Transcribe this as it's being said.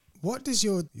What does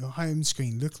your home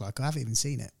screen look like? I haven't even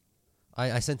seen it.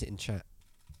 I sent it in chat.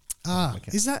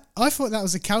 Is that? I thought that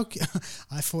was a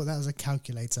I thought that was a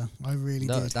calculator. I really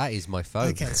No, did. that is my phone.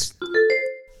 Okay.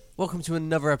 Welcome to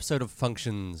another episode of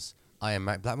Functions. I am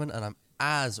Mac Blackman, and I'm,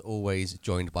 as always,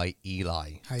 joined by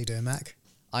Eli. How you doing, Mac?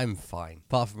 I'm fine.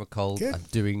 Apart from a cold, Good. I'm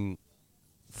doing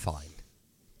fine.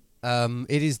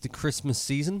 It is the Christmas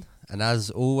season, and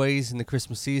as always in the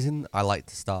Christmas season, I like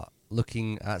to start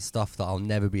looking at stuff that I'll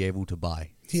never be able to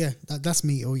buy. Yeah, that's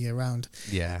me all year round.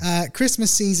 Yeah.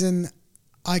 Christmas season,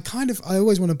 I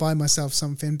always want to buy myself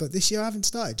something, but this year I haven't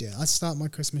started yet. I start my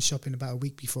Christmas shopping about a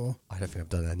week before. I don't think I've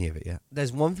done any of it yet.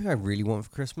 There's one thing I really want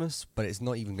for Christmas, but it's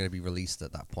not even going to be released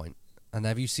at that point. And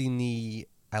have you seen the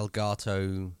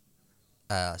Elgato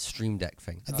Stream Deck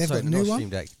thing? They've got a new one? Stream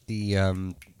Deck,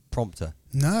 the prompter.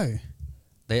 No.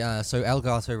 So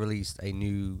Elgato released a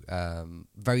new,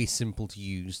 very simple to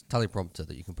use teleprompter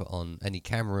that you can put on any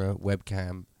camera,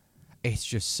 webcam. It's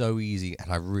just so easy,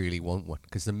 and I really want one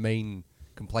because the main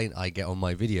complaint I get on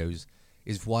my videos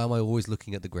is why am I always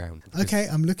looking at the ground? Okay,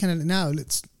 I'm looking at it now.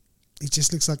 It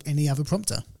just looks like any other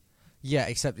prompter. Yeah,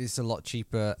 except it's a lot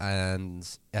cheaper, and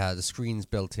the screen's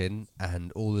built in,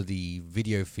 and all of the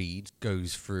video feed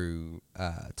goes through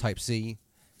Type-C,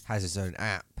 has its own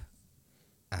app,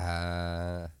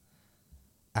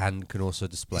 and can also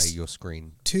display your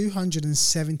screen.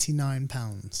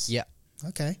 £279. Yeah.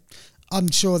 Okay. I'm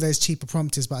sure there's cheaper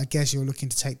prompters, but I guess you're looking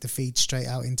to take the feed straight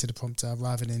out into the prompter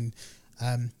rather than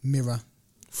mirror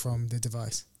from the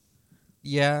device.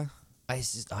 Yeah.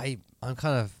 I'm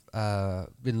kind of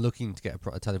been looking to get a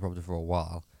teleprompter for a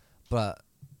while, but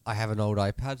I have an old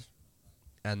iPad,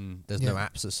 and there's no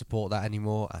apps that support that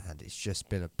anymore, and it's just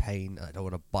been a pain. I don't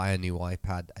want to buy a new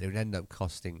iPad, and it would end up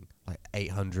costing like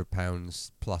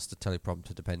 £800 plus the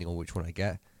teleprompter, depending on which one I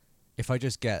get. If I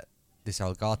just get this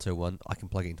Elgato one, I can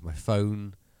plug it into my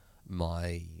phone,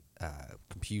 my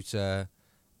computer.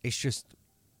 It's just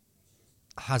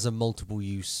has a multiple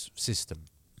use system.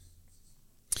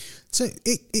 So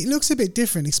it looks a bit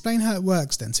different. Explain how it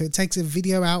works then. So it takes a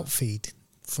video out feed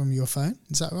from your phone.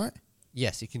 Is that right?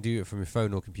 Yes, you can do it from your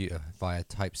phone or computer via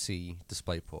Type-C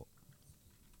DisplayPort.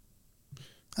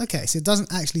 Okay, so it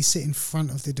doesn't actually sit in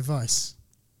front of the device,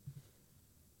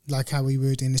 like how we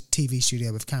would in a TV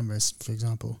studio with cameras, for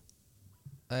example.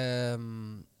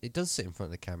 It does sit in front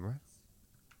of the camera.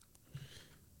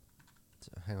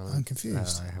 So, hang on. I'm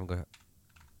confused. I haven't got it.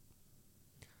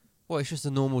 Well, it's just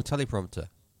a normal teleprompter.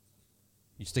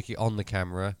 You stick it on the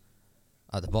camera.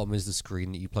 At the bottom is the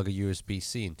screen that you plug a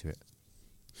USB-C into it.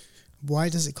 Why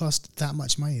does it cost that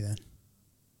much money then?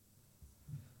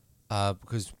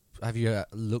 Because have you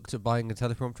looked at buying a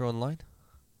teleprompter online?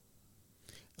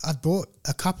 I've bought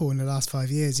a couple in the last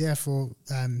 5 years, for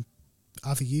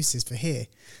other uses for here.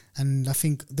 And I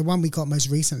think the one we got most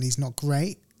recently is not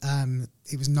great.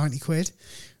 It was 90 quid.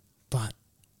 But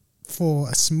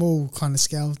for a small kind of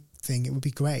scale thing, it would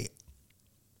be great.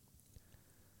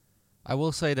 I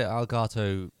will say that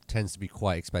Elgato tends to be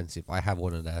quite expensive. I have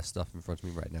one of their stuff in front of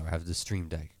me right now. I have the Stream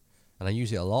Deck, and I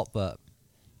use it a lot, but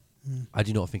I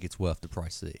do not think it's worth the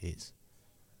price that it is.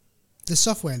 The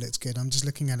software looks good. I'm just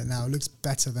looking at it now. It looks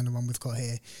better than the one we've got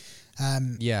here.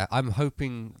 Yeah, I'm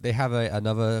hoping they have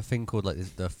another thing called like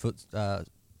the foot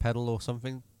pedal or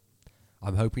something.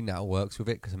 I'm hoping that works with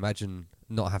it, because imagine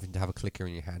not having to have a clicker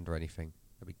in your hand or anything.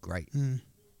 That'd be great.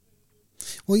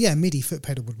 Well, yeah, MIDI foot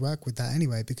pedal would work with that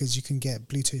anyway, because you can get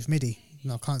Bluetooth MIDI.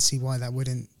 I can't see why that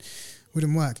wouldn't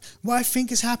work. What I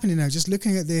think is happening now, just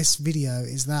looking at this video,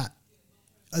 is that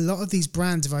a lot of these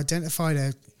brands have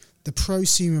identified the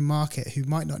prosumer market who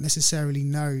might not necessarily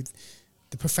know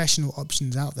the professional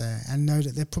options out there and know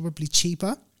that they're probably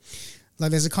cheaper. Like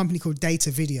there's a company called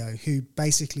Data Video who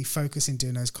basically focus in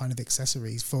doing those kind of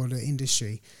accessories for the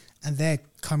industry, and they're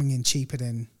coming in cheaper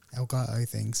than Elgato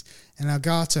things. And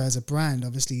Elgato as a brand,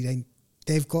 obviously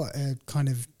they've got a kind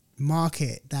of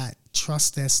market that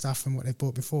trusts their stuff from what they've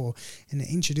bought before, and they're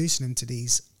introducing them to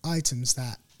these items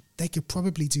that they could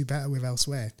probably do better with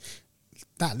elsewhere.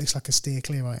 That looks like a steer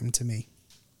clear item to me.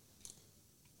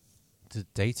 The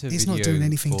Data It's Video not doing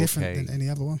anything 4K different than any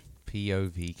other one.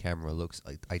 POV camera looks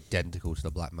identical to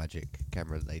the Blackmagic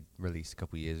camera that they released a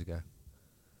couple of years ago.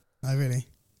 Oh, really?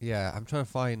 Yeah, I'm trying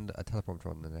to find a teleprompter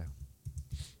on there now.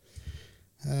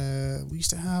 We used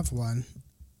to have one.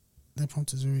 Their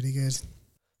prompters are really good.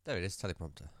 There it is,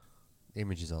 teleprompter. The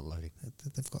images aren't loading.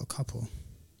 They've got a couple.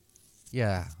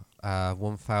 Yeah,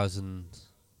 1,000.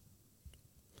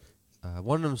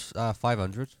 One of them's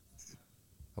 500.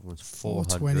 Other one's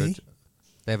 400. 420.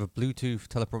 They have a Bluetooth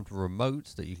teleprompter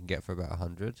remote that you can get for about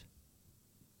 100.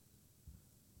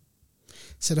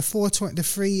 So the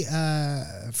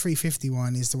 350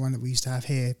 one is the one that we used to have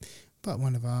here, but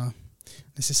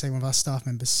let's just say one of our staff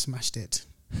members smashed it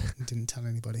and didn't tell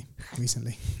anybody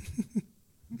recently.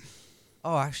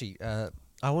 Oh, actually, I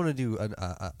want to do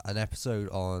an episode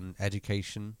on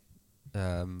education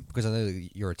because I know that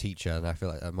you're a teacher, and I feel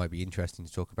like it might be interesting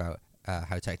to talk about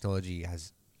how technology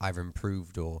has either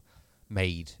improved or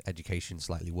made education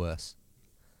slightly worse.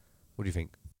 What do you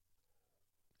think?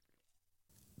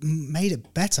 Made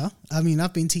it better. I mean,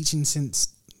 I've been teaching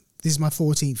since this is my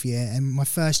 14th year, and my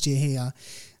first year here,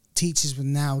 teachers were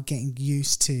now getting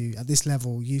used to, at this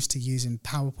level, used to using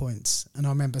PowerPoints. And I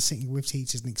remember sitting with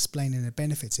teachers and explaining the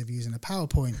benefits of using a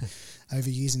PowerPoint over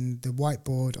using the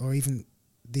whiteboard, or even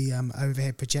the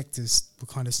overhead projectors were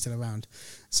kind of still around.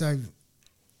 So,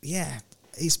 yeah,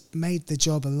 it's made the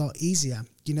job a lot easier.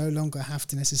 You no longer have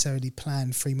to necessarily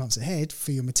plan 3 months ahead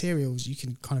for your materials. You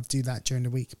can kind of do that during the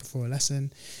week before a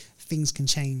lesson. Things can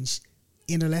change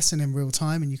in a lesson in real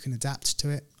time, and you can adapt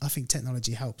to it. I think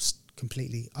technology helps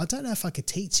completely. I don't know if I could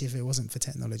teach if it wasn't for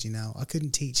technology now. I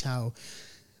couldn't teach how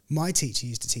my teacher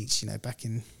used to teach, back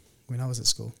in when I was at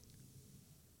school.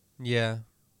 Yeah.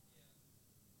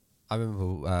 I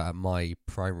remember at my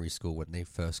primary school when they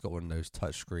first got one of those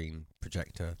touchscreen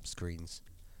projector screens.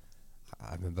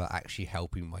 I remember actually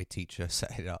helping my teacher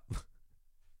set it up.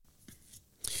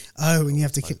 Oh, and you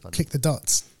have to click the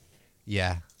dots.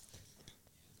 Yeah.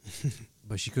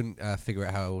 But she couldn't figure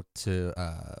out how to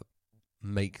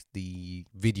make the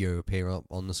video appear up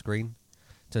on the screen.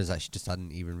 Turns out she just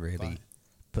hadn't even really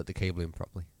put the cable in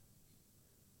properly.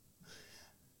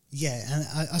 Yeah, and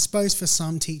I suppose for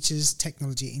some teachers,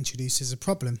 technology introduces a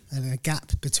problem and a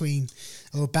gap between,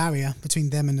 or a barrier between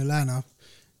them and the learner.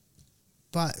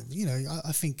 But,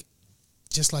 I think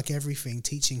just like everything,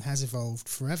 teaching has evolved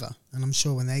forever. And I'm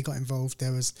sure when they got involved,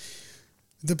 there was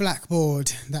the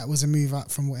blackboard. That was a move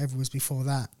up from whatever was before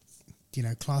that.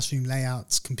 Classroom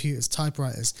layouts, computers,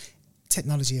 typewriters.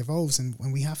 Technology evolves, and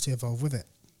we have to evolve with it.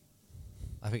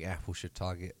 I think Apple should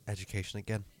target education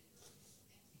again.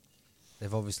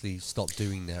 They've obviously stopped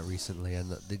doing that recently, and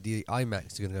the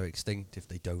iMacs are going to go extinct if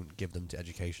they don't give them to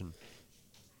education.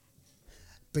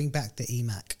 Bring back the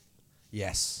eMac.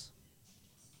 Yes.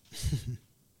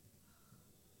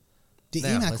 The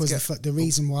eMac was the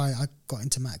reason why I got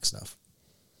into Mac stuff.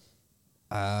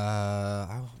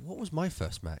 What was my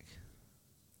first Mac?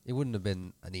 It wouldn't have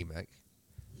been an eMac.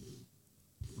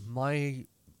 My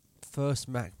first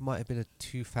Mac might have been a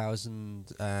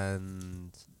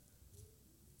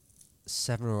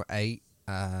 2007 or 8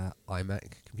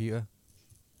 iMac computer.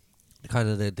 Kind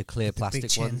of the clear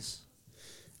plastic ones.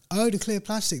 Oh, the clear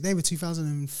plastic. They were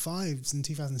 2005s and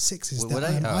 2006s. Were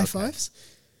they? i5s? Okay.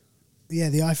 Yeah,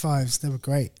 the i5s. They were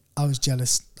great. I was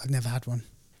jealous. I'd never had one.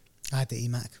 I had the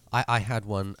eMac. I had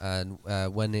one, and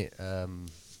when it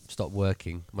stopped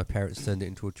working, my parents turned it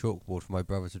into a chalkboard for my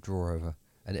brother to draw over,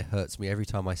 and it hurts me every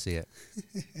time I see it.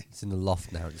 It's in the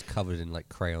loft now. It's covered in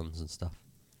crayons and stuff.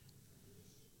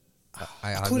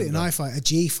 I call it an i5, a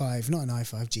G5, not an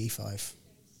i5, G5.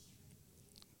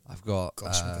 I've got 2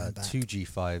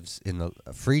 G5s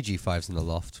three G5s in the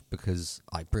loft because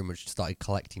I pretty much started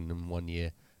collecting them one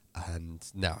year, and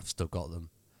now I've still got them.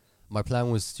 My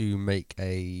plan was to make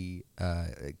get a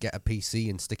PC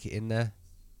and stick it in there,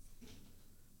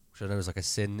 which I know is like a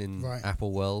sin in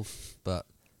Apple world, but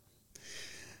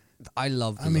I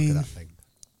love the look of that thing.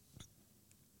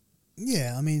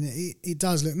 Yeah, I mean, it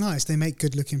does look nice. They make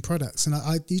good-looking products, and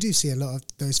you do see a lot of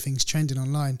those things trending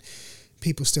online.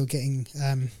 People still getting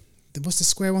what's the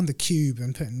square one, the Cube,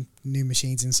 and putting new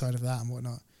machines inside of that and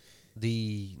whatnot.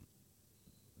 The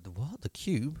what? The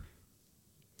Cube?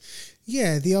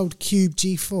 Yeah, the old Cube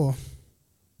G4.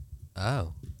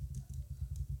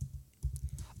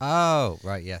 Oh,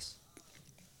 right, yes.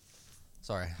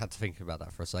 Sorry, I had to think about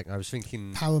that for a second. I was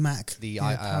thinking Power Mac. The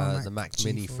Mac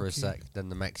Mini for a sec, then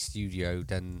the Mac Studio,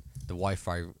 then the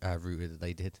Wi-Fi router that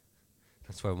they did.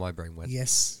 That's where my brain went.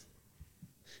 Yes.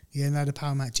 Yeah, no, the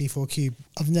Power Mac G4 Cube.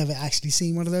 I've never actually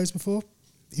seen one of those before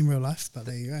in real life, but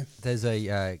there you go. There's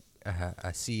a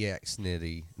CEX near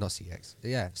the... Not CEX.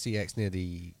 Yeah, CEX near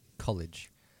the college.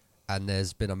 And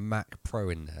there's been a Mac Pro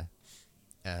in there.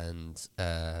 And...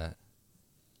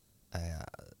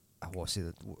 what's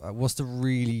the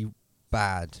really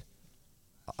bad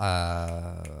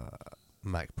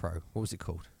Mac Pro? What was it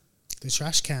called? The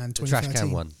Trash Can 2013. The Trash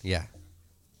Can one, yeah.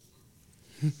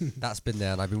 That's been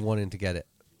there, and I've been wanting to get it.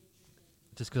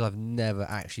 Just because I've never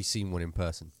actually seen one in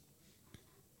person.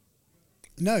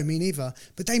 No, me neither.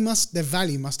 But their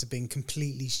value must have been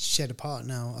completely shed apart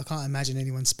now. I can't imagine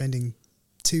anyone spending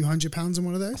 £200 on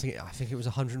one of those. I think it was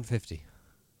 150.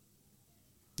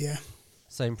 Yeah.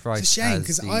 Same price. It's a shame as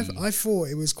because the- I thought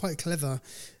it was quite clever,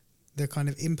 the kind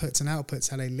of inputs and outputs,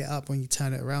 how they lit up when you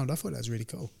turn it around. I thought that was really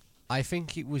cool. I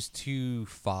think it was too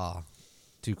far,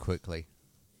 too quickly.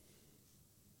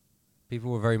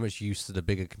 People were very much used to the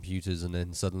bigger computers, and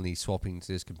then suddenly swapping to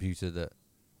this computer that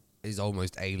is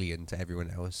almost alien to everyone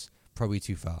else. Probably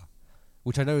too far.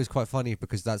 Which I know is quite funny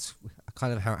because that's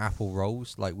kind of how Apple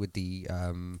rolls, like with the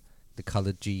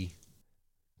coloured G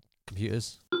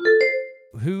computers.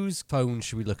 Whose phone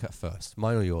should we look at first?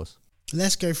 Mine or yours?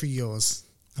 Let's go for yours.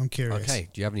 I'm curious. Okay.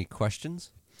 Do you have any questions?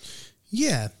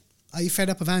 Yeah. Are you fed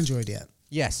up of Android yet?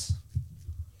 Yes.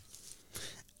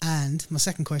 And my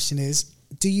second question is,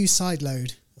 do you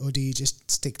sideload or do you just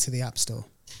stick to the App Store?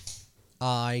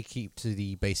 I keep to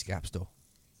the basic App Store.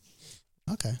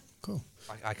 Okay, cool.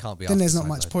 I can't be. Then asked there's to not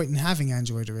much sideload. point in having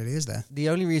Android, really, is there? The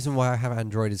only reason why I have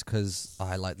Android is because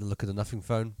I like the look of the Nothing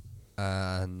phone,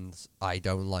 and I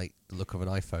don't like the look of an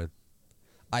iPhone.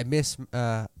 I miss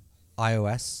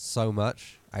iOS so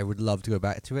much. I would love to go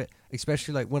back to it,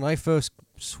 especially like when I first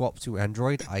swapped to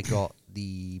Android. I got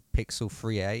the Pixel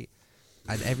 3a,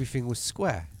 and everything was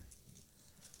square.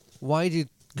 Why did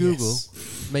Google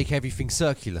make everything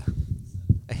circular?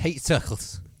 I hate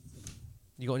circles.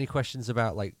 You got any questions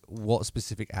about like what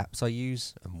specific apps I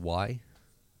use and why?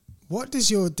 What does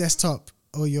your desktop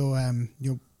or your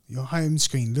home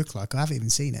screen look like? I haven't even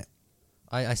seen it.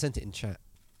 I sent it in chat.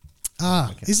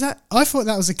 Ah, Okay. is that? I thought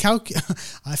that was a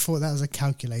I thought that was a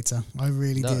calculator. I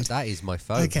really No, did. that is my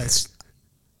phone. Okay.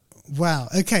 Wow.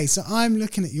 Okay, so I'm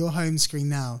looking at your home screen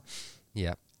now,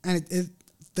 Yeah. and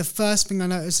the first thing I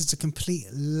noticed is a complete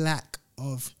lack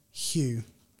of hue.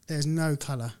 There's no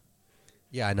color.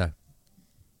 Yeah, I know.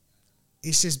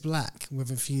 It's just black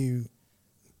with a few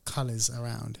colors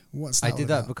around. What's that? I all did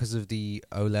that about? because of the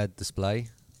OLED display.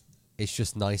 It's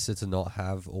just nicer to not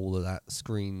have all of that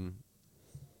screen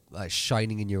like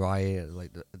shining in your eye at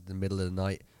like the middle of the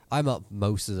night. I'm up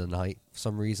most of the night for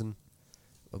some reason,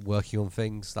 working on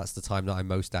things. That's the time that I'm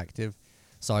most active.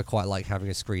 So I quite like having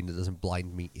a screen that doesn't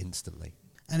blind me instantly.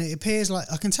 And it appears like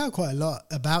I can tell quite a lot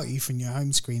about you from your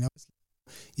home screen.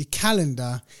 Your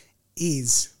calendar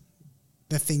is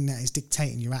the thing that is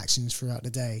dictating your actions throughout the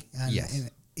day. And, Yes. and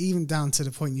even down to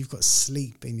the point you've got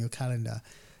sleep in your calendar.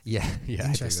 Yeah, yeah.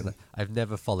 Interesting. I've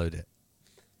never followed it.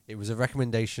 It was a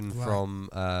recommendation Right. from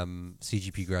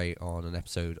CGP Grey on an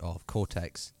episode of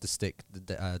Cortex to stick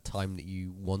the time that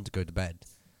you want to go to bed.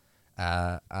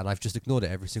 And I've just ignored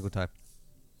it every single time.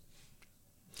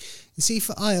 You see,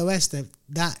 for iOS,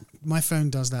 that my phone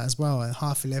does that as well. At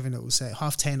 11:30, it will say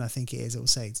 10:30, I think it is. It will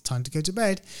say it's time to go to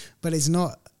bed, but it's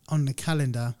not on the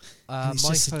calendar. And it's My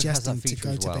just phone has that suggesting to feature go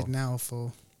as to well. bed now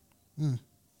for.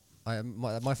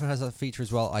 My phone has that feature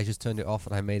as well. I just turned it off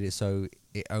and I made it so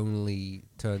it only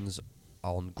turns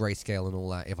on grayscale and all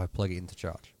that if I plug it into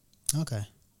charge. Okay,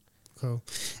 cool.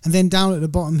 And then down at the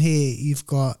bottom here, you've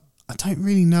got. I don't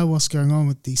really know what's going on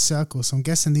with these circles, so I'm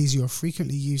guessing these are your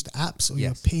frequently used apps or your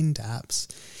Yes. pinned apps.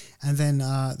 And then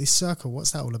this circle,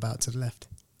 what's that all about to the left?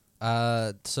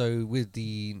 So with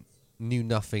the new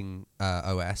Nothing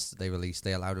OS they released,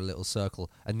 they allowed a little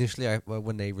circle. Initially,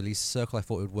 when they released the circle, I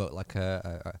thought it would work like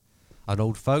an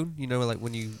old phone. You know, like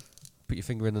when you put your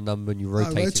finger in the number and you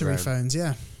rotate it Rotary around. phones,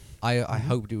 yeah. I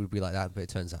hoped it would be like that, but it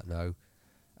turns out no.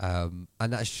 And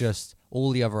that's just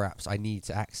all the other apps I need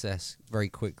to access very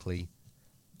quickly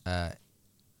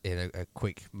in a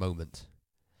quick moment.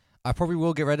 I probably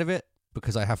will get rid of it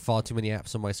because I have far too many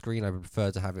apps on my screen. I would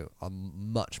prefer to have it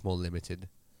much more limited.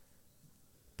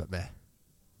 But meh.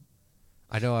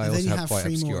 I know I And then also you have have quite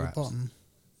 3 more obscure at the apps. bottom.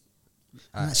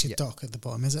 And that's your yeah. dock at the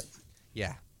bottom, is it?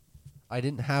 Yeah. I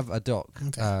didn't have a dock,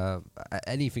 Okay.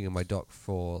 anything in my dock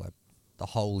for like the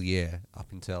whole year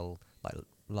up until like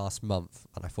last month,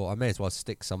 and I thought I may as well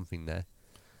stick something there.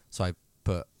 So I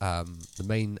put the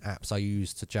main apps I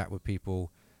use to chat with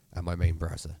people and my main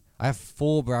browser. I have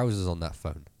 4 browsers on that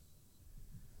phone.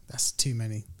 That's too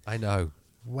many. I know.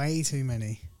 Way too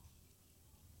many.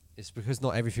 It's because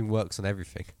not everything works on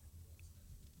everything.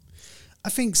 I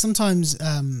think sometimes,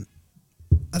 and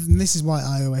this is why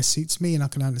iOS suits me, and I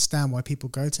can understand why people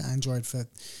go to Android for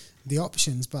the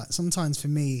options, but sometimes for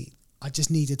me, I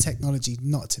just need the technology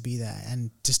not to be there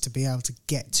and just to be able to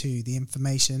get to the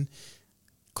information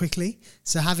quickly.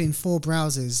 So having 4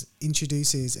 browsers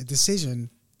introduces a decision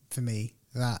for me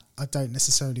that I don't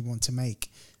necessarily want to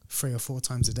make 3 or 4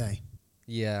 times a day.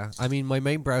 Yeah, I mean, my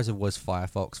main browser was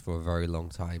Firefox for a very long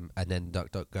time, and then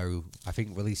DuckDuckGo, I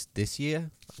think, released this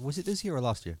year. Was it this year or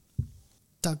last year?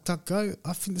 DuckDuckGo,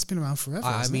 I think that's been around forever.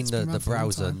 I hasn't it? mean It's been the around for a long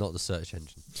browser, time. not the search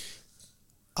engine.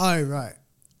 Oh, right.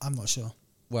 I'm not sure.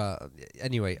 well,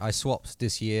 anyway, I swapped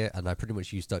this year, and I pretty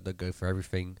much use DuckDuckGo for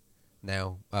everything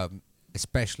now.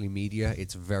 Especially media,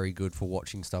 it's very good for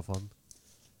watching stuff on.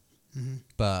 Mm-hmm.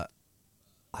 But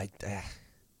I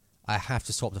have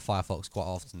to swap to Firefox quite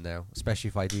often now, especially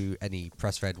if I do any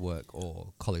press red work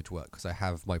or college work, because I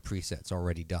have my presets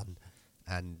already done.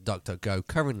 And DuckDuckGo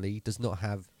currently does not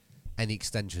have any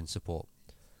extension support,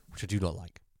 which I do not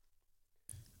like.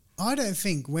 I don't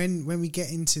think when we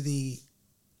get into the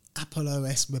Apple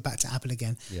OS, we're back to Apple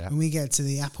again. Yeah. When we get to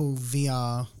the Apple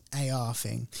VR AR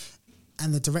thing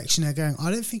and the direction they're going,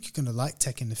 I don't think you're going to like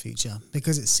tech in the future,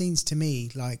 because it seems to me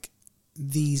like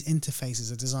these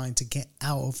interfaces are designed to get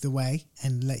out of the way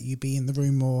and let you be in the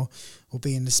room more or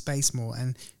be in the space more.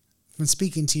 And from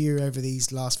speaking to you over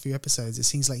these last few episodes, it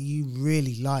seems like you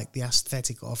really like the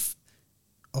aesthetic of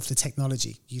the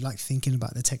technology. You like thinking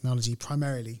about the technology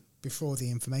primarily before the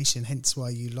information, hence why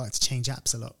you like to change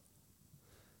apps a lot.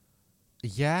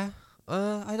 Yeah,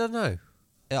 I don't know.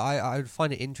 I would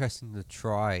find it interesting to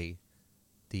try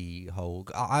the whole.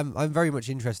 I'm very much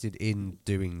interested in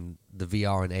doing the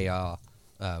VR and AR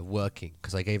working,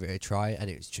 because I gave it a try and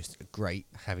it was just great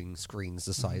having screens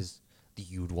the size that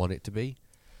you would want it to be.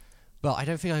 But I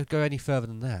don't think I would go any further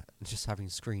than that. Just having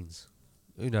screens.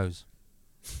 Who knows?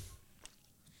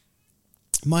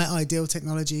 My ideal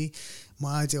technology,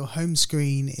 my ideal home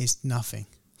screen is nothing.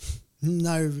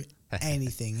 No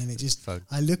anything. And it just, Phone.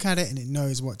 I look at it and it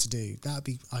knows what to do. That would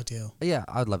be ideal. Yeah,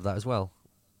 I'd love that as well.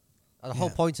 The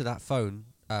whole point of that phone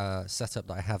setup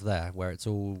that I have there, where it's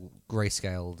all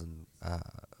grayscaled and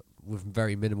with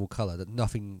very minimal color, that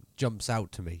nothing jumps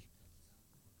out to me.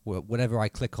 Whatever I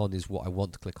click on is what I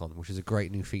want to click on, which is a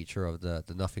great new feature of the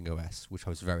Nothing OS, which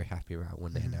I was very happy about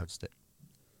when they announced it.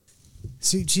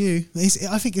 Suits you.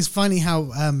 I think it's funny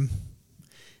how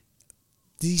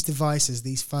these devices,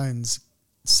 these phones,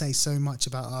 say so much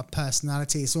about our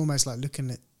personality. It's almost like looking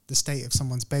at the state of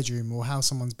someone's bedroom or how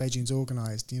someone's bedroom's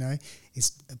organised, you know?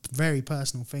 It's a very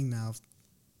personal thing now.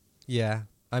 Yeah.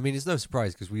 I mean, it's no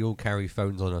surprise because we all carry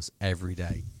phones on us every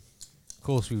day. Of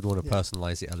course, we would want to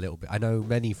personalise it a little bit. I know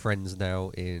many friends now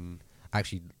in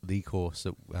actually the course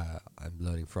that I'm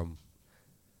learning from,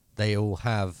 they all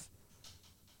have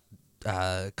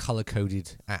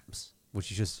colour-coded apps,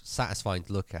 which is just satisfying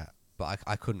to look at, but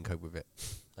I couldn't cope with it.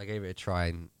 I gave it a try,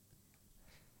 and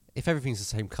if everything's the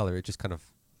same colour, it just kind of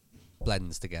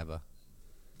blends together.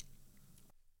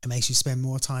 It makes you spend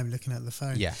more time looking at the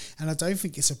phone. Yeah. And I don't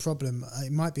think it's a problem.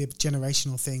 It might be a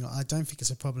generational thing. I don't think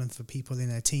it's a problem for people in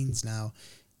their teens now.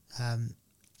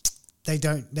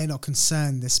 They're not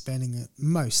concerned they're spending,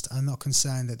 most are not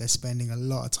concerned that they're spending a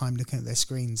lot of time looking at their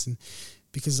screens. And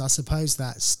because I suppose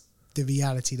that's the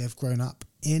reality they've grown up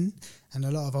in. And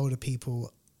a lot of older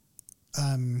people,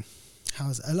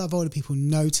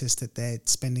 notice that they're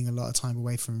spending a lot of time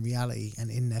away from reality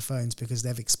and in their phones because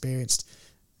they've experienced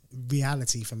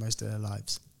reality for most of their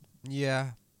lives.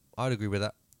 Yeah, I'd agree with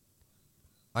that.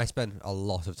 I spend a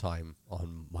lot of time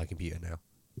on my computer now.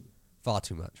 Far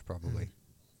too much, probably.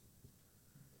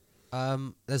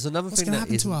 There's another What's thing going to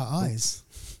that happen to our eyes?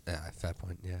 Yeah, fair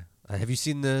point, yeah. Have you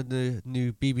seen the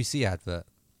new BBC advert?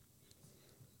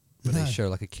 Where No. they show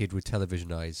like a kid with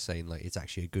television eyes saying like it's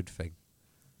actually a good thing.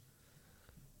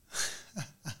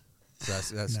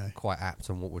 So that's No. quite apt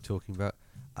on what we're talking about.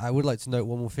 I would like to note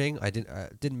one more thing. I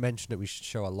didn't mention that we should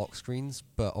show our lock screens,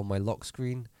 but on my lock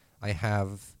screen I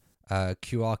have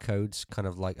QR codes, kind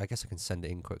of like, I guess I can send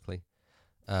it in quickly.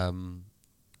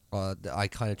 I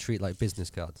kind of treat like business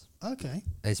cards. Okay.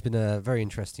 It's been a very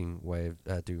interesting way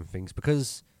of doing things,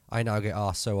 because I now get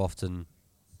asked so often,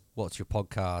 what's your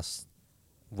podcast?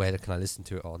 Where can I listen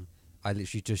to it on? I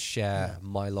literally just share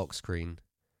my lock screen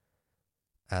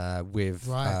with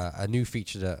a new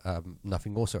feature that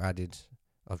Nothing also added,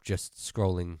 of just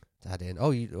scrolling to add in.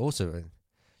 Oh, yours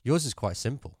is quite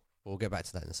simple. We'll get back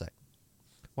to that in a sec.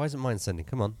 Why isn't mine sending?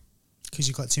 Come on. Because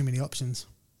you've got too many options.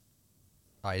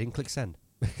 I didn't click send.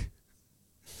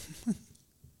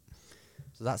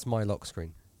 So that's my lock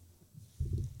screen.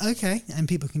 Okay. And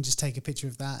people can just take a picture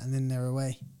of that and then they're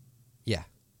away. Yeah.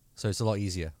 So it's a lot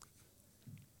easier.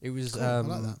 It was. Cool. I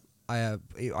like that.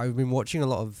 I've been watching a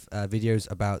lot of videos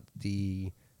about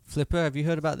the Flipper. Have you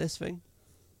heard about this thing?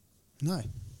 No.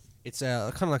 It's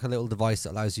kind of like a little device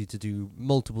that allows you to do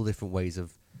multiple different ways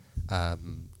of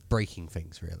breaking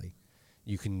things, really.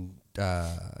 You can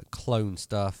clone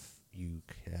stuff. You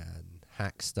can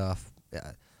hack stuff.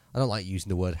 I don't like using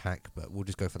the word hack, but we'll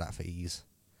just go for that for ease.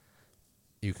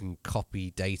 You can copy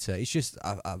data. It's just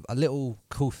a little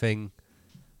cool thing,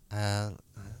 and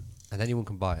anyone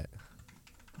can buy it.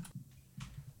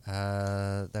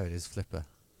 There it is, Flipper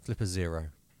 0.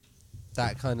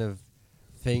 That kind of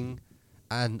thing,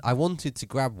 and I wanted to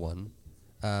grab one,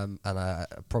 and I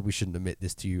probably shouldn't admit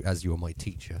this to you as you are my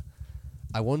teacher.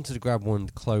 I wanted to grab one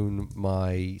to clone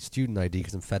my student ID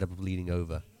because I'm fed up of leaning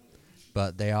over,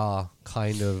 but they are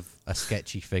kind of a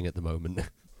sketchy thing at the moment.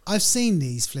 I've seen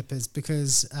these flippers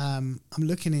because I'm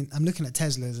looking at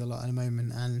Teslas a lot at the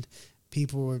moment, and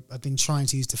people have been trying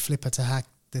to use the flipper to hack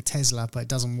the Tesla, but it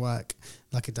doesn't work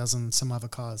like it does on some other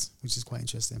cars, which is quite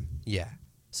interesting. Yeah.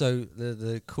 So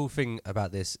the cool thing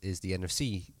about this is the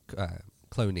NFC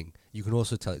cloning. You can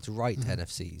also tell it to write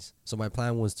NFCs. So my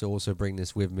plan was to also bring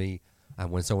this with me, and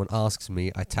when someone asks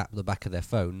me, I tap the back of their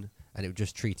phone, and it would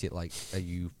just treat it like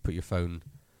you put your phone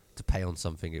to pay on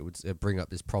something. It would bring up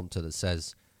this prompter that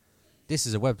says, "This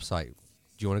is a website.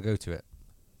 Do you want to go to it?"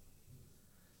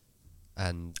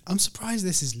 And I'm surprised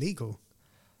this is legal.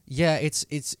 yeah,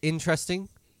 it's interesting.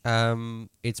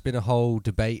 It's been a whole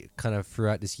debate kind of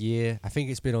throughout this year. I think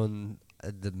it's been on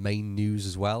the main news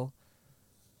as well.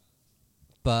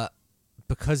 But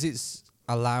because it's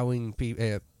allowing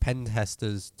pen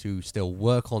testers to still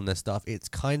work on their stuff, it's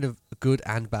kind of good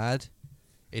and bad.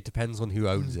 It depends on who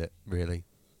owns it, really.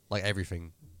 Like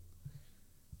everything.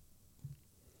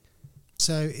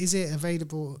 So is it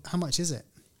available? How much is it?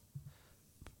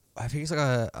 I think it's like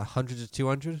 £100 to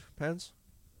 £200.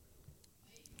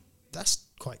 That's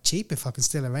quite cheap if I can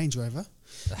steal a Range Rover.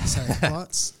 So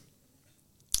parts.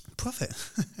 Profit.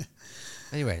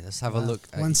 Anyway, let's have a look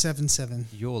at 177.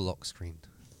 your lock screen.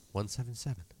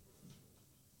 177.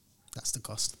 That's the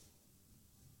cost.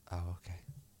 Oh,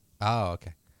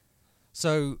 okay.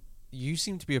 So you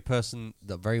seem to be a person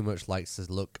that very much likes to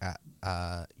look at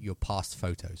your past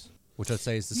photos, which I'd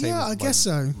say is the same. Yeah, as I guess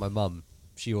so. My mum,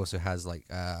 she also has like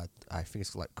I think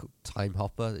it's like Time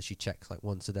Hopper that she checks like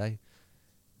once a day.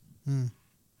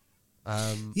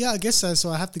 Yeah, I guess so. So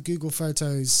I have the Google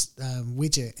Photos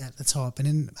widget at the top, and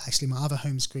then actually my other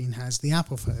home screen has the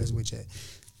Apple Photos widget.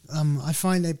 I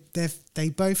find they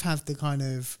both have the kind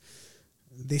of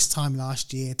this time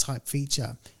last year type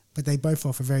feature, but they both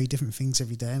offer very different things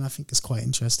every day, and I think it's quite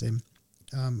interesting.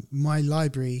 My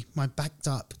backed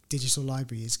up digital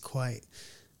library is quite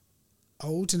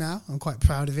old now. I'm quite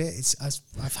proud of it.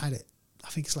 I've had it, I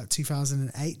think it's like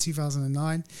 2008,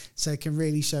 2009, so it can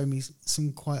really show me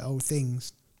some quite old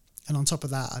things. And on top of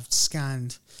that, I've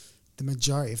scanned the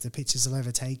majority of the pictures I've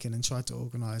ever taken and tried to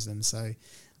organise them. So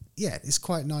yeah, it's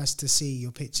quite nice to see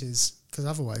your pictures, because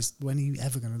otherwise, when are you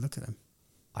ever going to look at them?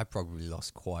 I probably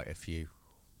lost quite a few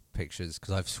pictures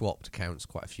because I've swapped accounts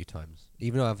quite a few times.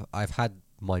 Even though I've had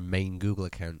my main Google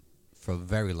account for a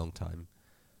very long time,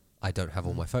 I don't have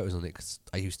all my photos on it because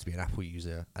I used to be an Apple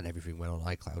user and everything went on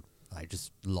iCloud. I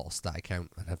just lost that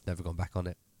account and have never gone back on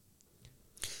it.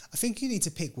 I think you need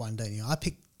to pick one, don't you? I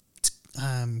picked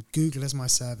Google as my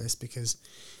service because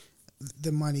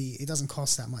the money, it doesn't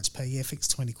cost that much per year. I think it's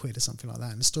 20 quid or something like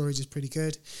that, and the storage is pretty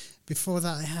good. Before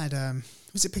that I had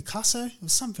was it Picasso or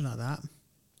something like that?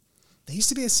 There used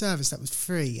to be a service that was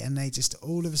free, and they just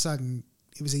all of a sudden,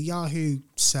 it was a Yahoo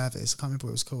service, I can't remember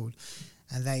what it was called,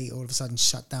 and they all of a sudden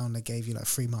shut down. They gave you like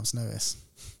 3 months notice.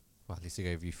 Well, at least they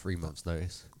gave you 3 months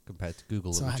notice compared to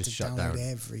Google So that I had just to shut download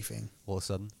down everything. all of a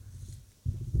sudden.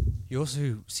 You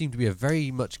also seem to be a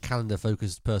very much calendar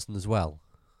focused person as well,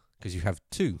 because you have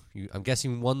two. I'm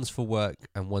guessing one's for work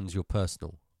and one's your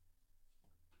personal.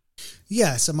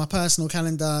 Yeah, so my personal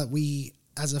calendar, we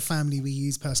as a family, we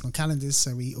use personal calendars,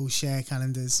 so we all share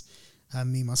calendars,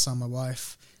 me, my son, my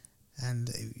wife, and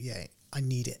yeah, I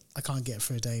need it. I can't get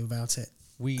through a day without it.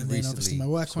 We and then recently obviously my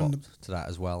work swapped one, to that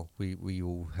as well. We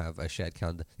all have a shared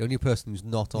calendar. The only person who's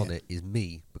not on Yeah. it is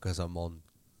me, because I'm on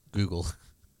Google.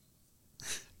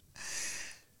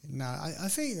 No, I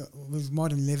think with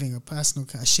modern living,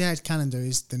 a shared calendar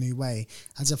is the new way.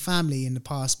 As a family, in the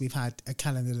past, we've had a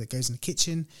calendar that goes in the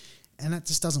kitchen, and that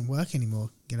just doesn't work anymore.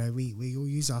 You know, we all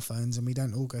use our phones, and we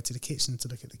don't all go to the kitchen to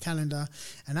look at the calendar.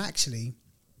 And actually,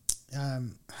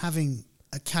 having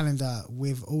a calendar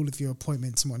with all of your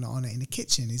appointments and whatnot on it in the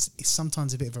kitchen is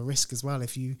sometimes a bit of a risk as well.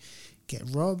 If you get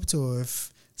robbed, or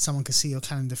if someone can see your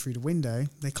calendar through the window,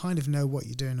 they kind of know what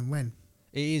you're doing and when.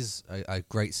 It is a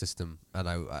great system, and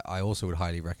I also would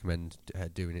highly recommend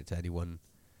doing it to anyone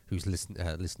who's listening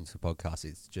to the podcast.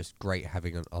 It's just great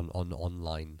having an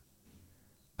online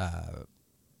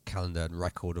calendar and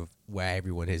record of where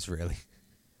everyone is, really.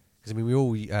 Because I mean, we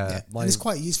all And it's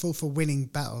quite useful for winning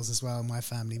battles as well. My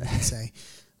family, we can say,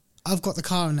 "I've got the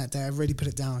car on that day. I've already put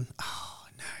it down." Oh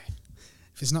no!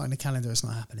 If it's not in the calendar, it's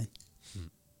not happening.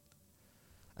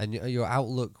 And your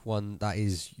Outlook one, that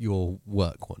is your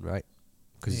work one, right?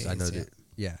 Because I know that,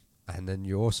 yeah. And then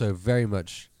you're also very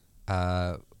much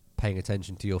paying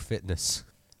attention to your fitness,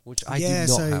 which I do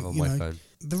not have on my phone.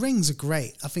 the rings are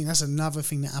great. I think that's another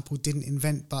thing that Apple didn't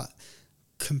invent but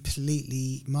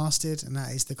completely mastered, and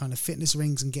that is the kind of fitness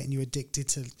rings and getting you addicted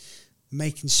to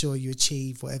making sure you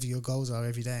achieve whatever your goals are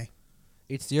every day.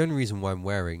 It's the only reason why I'm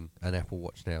wearing an Apple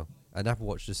Watch now. An Apple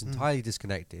Watch that's entirely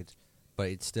disconnected, but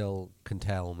it still can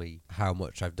tell me how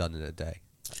much I've done in a day.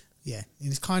 Yeah,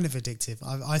 it's kind of addictive.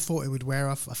 I thought it would wear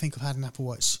off. I think I've had an Apple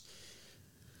Watch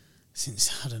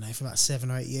since, I don't know, for about 7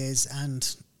 or 8 years,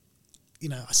 and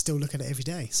I still look at it every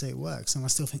day, so it works. And I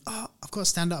still think, I've got to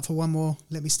stand up for one more.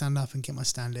 Let me stand up and get my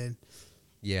stand in.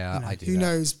 Yeah, I do. Who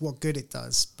knows what good it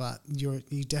does, but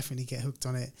you definitely get hooked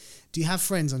on it. Do you have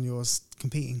friends on yours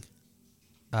competing?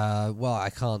 Well, I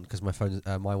can't because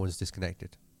my one's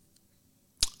disconnected.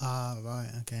 Right,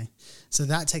 okay. So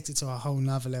that takes it to a whole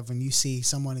nother level, and you see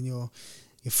someone in your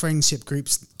friendship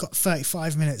group's got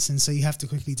 35 minutes, and so you have to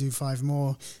quickly do 5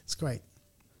 more. It's great.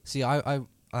 See,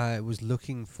 I was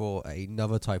looking for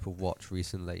another type of watch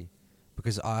recently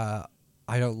because I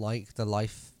don't like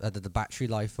the battery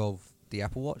life of the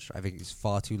Apple Watch. I think it's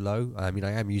far too low. I mean,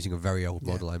 I am using a very old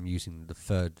model. I'm using the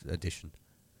 3rd edition.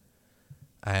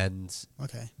 And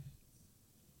okay.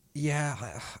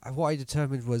 Yeah, what I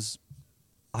determined was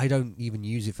I don't even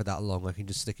use it for that long. I can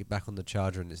just stick it back on the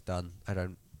charger and it's done. I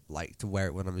don't like to wear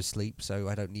it when I'm asleep, so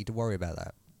I don't need to worry about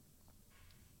that.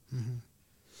 Mm-hmm.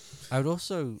 I would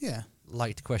also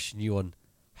like to question you on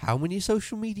how many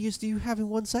social medias do you have in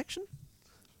one section?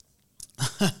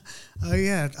 Oh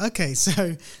yeah, okay.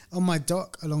 So on my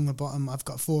dock along the bottom, I've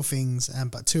got 4 things,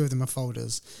 but 2 of them are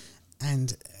folders,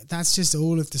 and that's just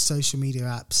all of the social media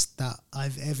apps that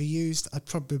I've ever used. I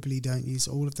probably don't use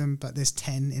all of them, but there's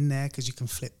 10 in there because you can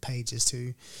flip pages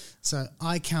too. So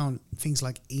I count things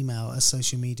like email as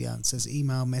social media. So there's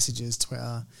email, messages,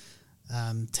 Twitter,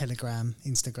 Telegram,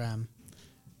 Instagram,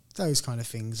 those kind of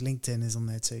things. LinkedIn is on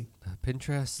there too.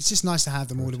 Pinterest. It's just nice to have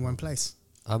them all in one place.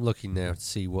 I'm looking now to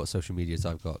see what social medias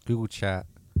I've got. Google Chat,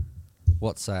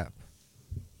 WhatsApp,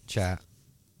 Chat.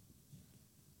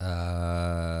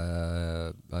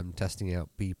 I'm testing out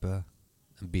Beeper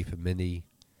and Beeper Mini.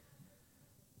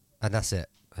 And that's it,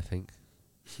 I think.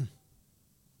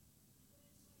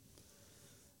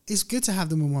 It's good to have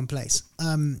them in one place.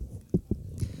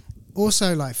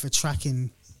 Also, like for tracking,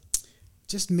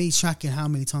 just me tracking how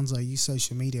many times I use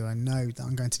social media, I know that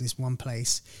I'm going to this one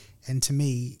place. And to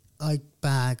me, I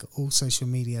bag all social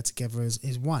media together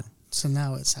as one. So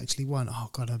now it's actually one. Oh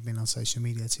God, I've been on social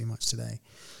media too much today.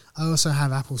 I also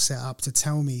have Apple set up to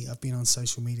tell me I've been on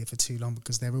social media for too long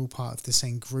because they're all part of the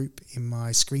same group in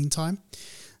my screen time.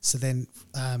 So then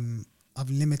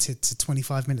I've limited to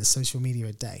 25 minutes social media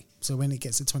a day. So when it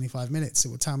gets to 25 minutes, it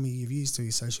will tell me you've used all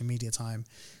your social media time.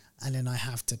 And then I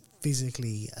have to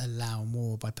physically allow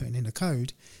more by putting in a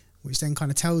code, which then kind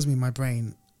of tells me in my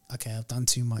brain, okay, I've done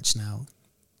too much now,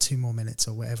 2 more minutes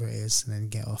or whatever it is, and then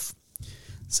get off.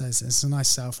 So it's a nice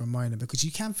self-reminder because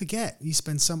you can forget. You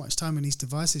spend so much time on these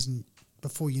devices and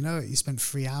before you know it, you spend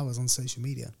 3 hours on social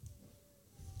media.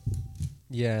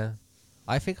 Yeah.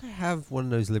 I think I have one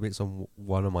of those limits on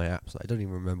one of my apps. I don't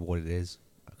even remember what it is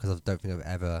because I don't think I've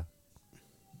ever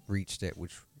reached it,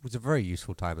 which was a very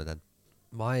useful timer then.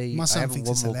 My son thinks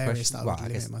it's hilarious that I would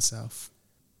limit myself.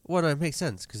 Well, no, it makes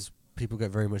sense because people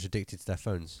get very much addicted to their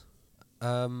phones.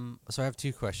 So I have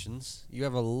 2 questions. You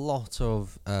have a lot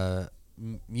of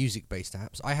music-based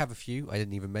apps. I have a few. I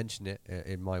didn't even mention it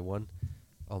in my one.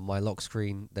 On my lock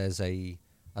screen, there's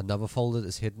another folder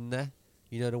that's hidden there.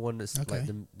 You know the one that's like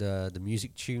the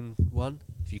music tune one?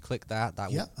 If you click that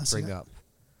will bring up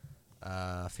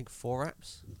I think 4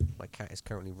 apps. My cat is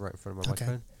currently right in front of my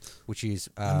microphone. Which is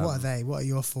and what are they? What are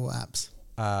your 4 apps?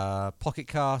 Pocket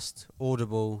Cast,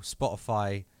 Audible,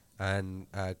 Spotify,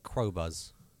 and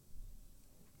Crowbuzz.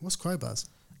 What's Crowbuzz?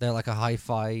 They're like a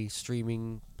hi-fi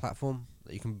streaming platform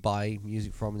that you can buy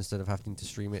music from instead of having to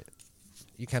stream it.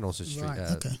 You can also stream.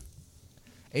 Right, okay.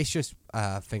 It's just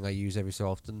a thing I use every so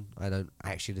often. I don't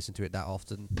actually listen to it that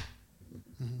often,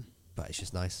 but it's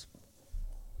just nice.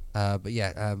 But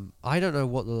yeah, I don't know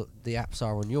what the apps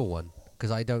are on your one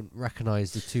because I don't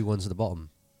recognize the 2 ones at the bottom,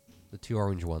 the 2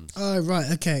 orange ones. Oh,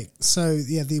 right, okay. So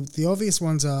yeah, the obvious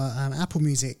ones are Apple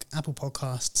Music, Apple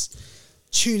Podcasts,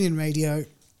 TuneIn Radio,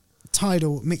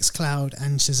 Tidal, Mixcloud,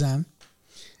 and Shazam.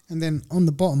 And then on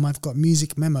the bottom, I've got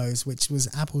Music Memos, which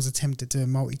was Apple's attempt to do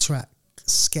multi-track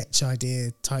sketch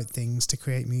idea type things to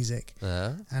create music.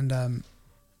 And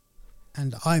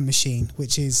iMachine,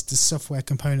 which is the software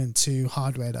component to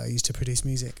hardware that I use to produce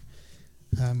music,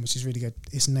 which is really good.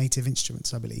 It's Native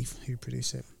Instruments, I believe, who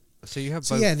produce it. So you have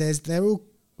so both. Yeah, they're all.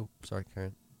 Oh, sorry,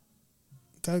 Karen.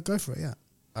 Go for it. Yeah.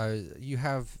 You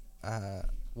have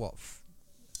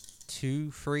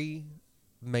 2 free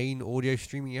main audio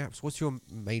streaming apps? What's your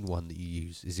main one that you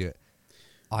use? Is it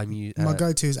my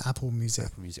go-to is Apple Music.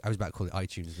 Apple Music. I was about to call it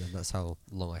iTunes then. That's how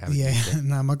long I haven't Yeah, used it.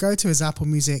 no, my go-to is Apple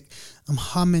Music. I'm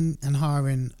humming and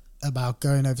hawing about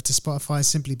going over to Spotify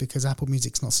simply because Apple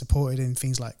Music's not supported in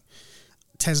things like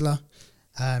Tesla,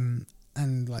 and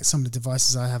like some of the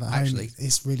devices I have at home.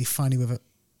 It's really funny with it.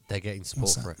 They're getting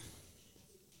support for it.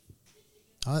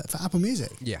 For Apple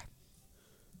Music? Yeah.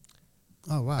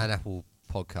 Oh, wow. And Apple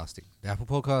Podcasting. The Apple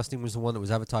Podcasting was the one that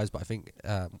was advertised, but I think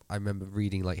I remember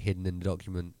reading like hidden in the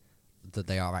document that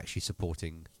they are actually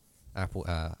supporting Apple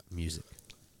Music.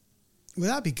 Well,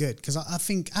 that'd be good because I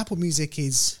think Apple Music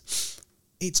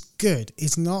it's good.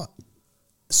 It's not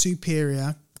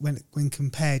superior when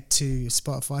compared to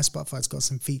Spotify. Spotify's got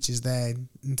some features there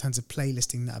in terms of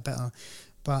playlisting that are better,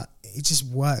 but it just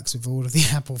works with all of the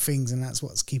Apple things, and that's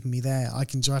what's keeping me there. I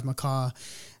can drive my car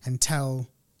and tell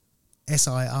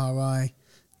Siri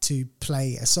to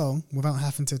play a song without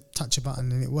having to touch a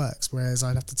button and it works, whereas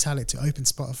I'd have to tell it to open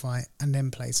Spotify and then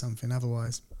play something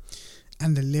otherwise.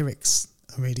 And the lyrics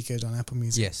are really good on Apple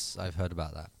Music. Yes, I've heard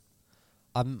about that.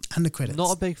 And the credits.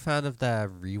 Not a big fan of their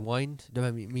rewind.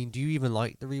 I mean, do you even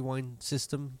like the rewind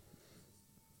system?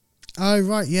 Oh,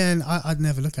 right, yeah, and I'd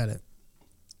never look at it.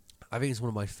 I think it's one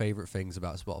of my favourite things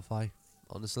about Spotify,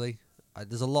 honestly.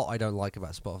 There's a lot I don't like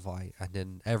about Spotify, and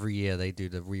then every year they do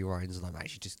the rewinds, and I'm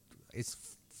actually just...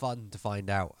 It's fun to find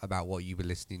out about what you've been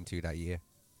listening to that year.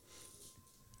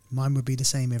 Mine would be the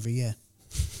same every year.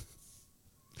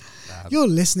 You're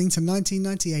listening to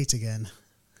 1998 again.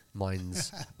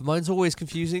 Mine's always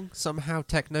confusing. Somehow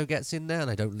techno gets in there, and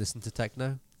I don't listen to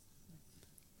techno.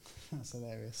 That's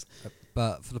hilarious.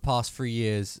 But for the past 3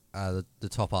 years, the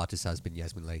top artist has been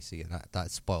Yasmin Lacey, and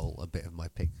that spoiled a bit of my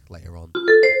pick later on.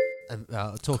 And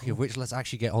talking of which, let's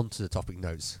actually get on to the topic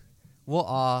notes. What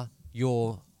are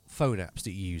your phone apps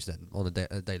that you use then on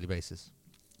a daily basis,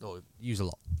 or use a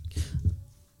lot?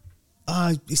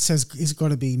 It says it's got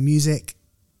to be music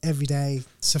every day,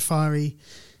 Safari.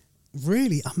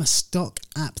 Really, I'm a stock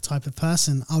app type of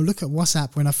person. I'll look at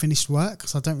WhatsApp when I finished work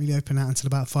because I don't really open that until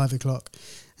about 5 o'clock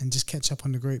and just catch up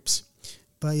on the groups.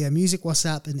 But yeah, music,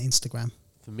 WhatsApp, and Instagram.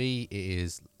 For me, it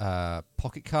is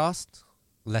Pocket Cast,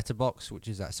 Letterboxd, which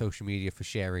is that social media for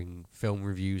sharing film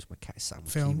reviews. My cat sat on my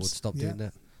keyboard. Stop doing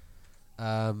that.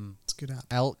 It's a good app.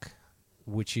 Elk,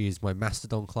 which is my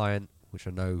Mastodon client, which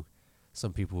I know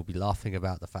some people will be laughing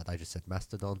about the fact I just said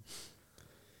Mastodon.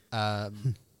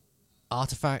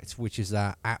 Artifact, which is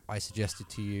that app I suggested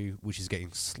to you, which is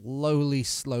getting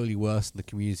slowly worse, and the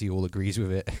community all agrees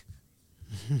with it.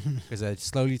 Because they're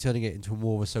slowly turning it into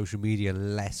more of a social media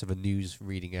and less of a news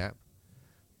reading app.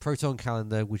 Proton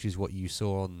Calendar, which is what you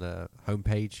saw on the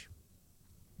homepage.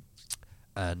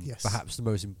 And perhaps the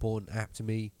most important app to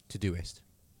me, Todoist.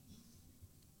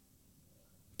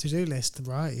 To-do list,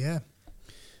 right, yeah.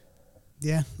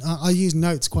 Yeah, I use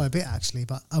Notes quite a bit actually,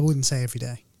 but I wouldn't say every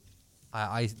day.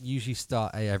 I usually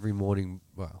start every morning,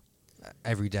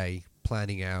 every day,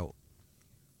 planning out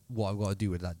what I've got to do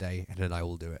with that day, and then I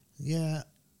will do it. Yeah,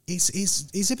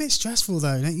 it's a bit stressful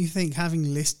though, don't you think,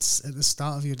 having lists at the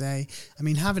start of your day? I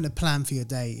mean, having a plan for your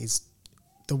day is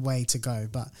the way to go,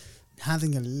 but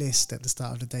having a list at the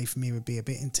start of the day for me would be a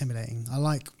bit intimidating. I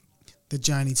like the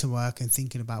journey to work and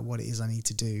thinking about what it is I need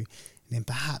to do, and then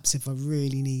perhaps if I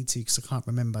really need to, because I can't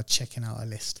remember, checking out a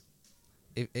list.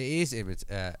 It is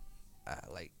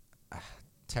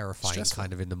terrifying, stressful,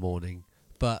 kind of in the morning,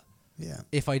 but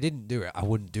if I didn't do it, I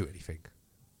wouldn't do anything.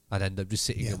 I'd end up just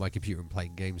sitting at my computer and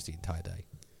playing games the entire day.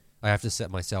 I have to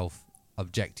set myself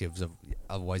objectives,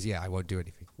 otherwise I won't do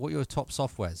anything. What are your top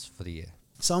softwares for the year?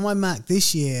 So on my Mac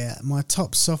this year, my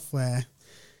top software,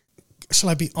 shall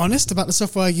I be honest about the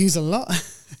software I use a lot?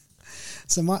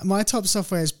 So my top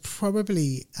software is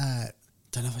probably,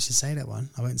 don't know if I should say that one.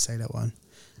 I won't say that one.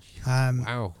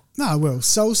 Wow. No, I will.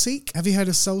 SoulSeek. Have you heard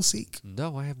of SoulSeek?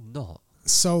 No, I have not.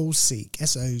 SoulSeek.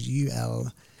 SoulSeek.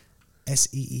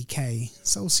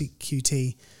 SoulSeek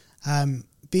QT.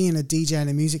 Being a DJ and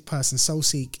a music person,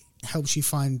 SoulSeek helps you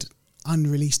find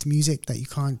unreleased music that you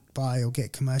can't buy or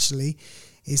get commercially.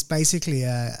 It's basically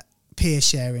a peer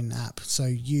sharing app. So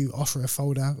you offer a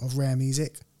folder of rare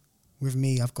music. With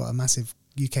me, I've got a massive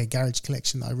UK garage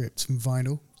collection that I ripped from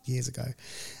vinyl years ago,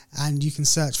 and you can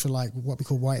search for like what we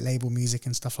call white label music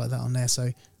and stuff like that on there.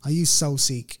 So I use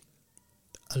SoulSeek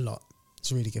a lot.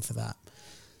 It's really good for that,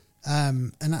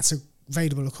 and that's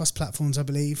available across platforms, I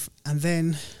believe. And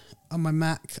then on my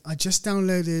Mac, I just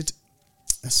downloaded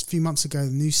a few months ago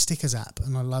the new Stickers app,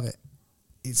 and I love it.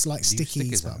 It's like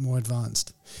Stickies but more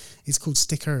advanced. It's called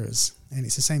Stickers, and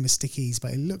it's the same as Stickies,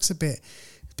 but it looks a bit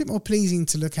bit more pleasing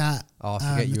to look at. Oh,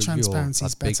 I forget the transparency you're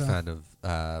is a big better. fan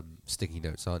of sticky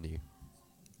notes, aren't you?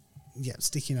 Yeah,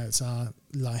 sticky notes are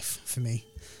life for me,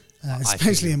 I think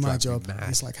especially it in my would drive job. me mad.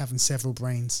 It's like having several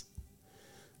brains.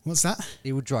 What's that?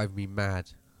 It would drive me mad.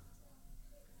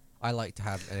 I like to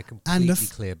have a And completely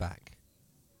clear back.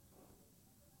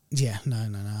 Yeah, no.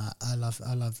 I love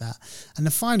that. And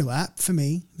the final app for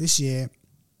me this year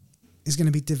is going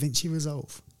to be DaVinci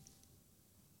Resolve.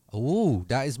 Oh,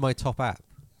 that is my top app.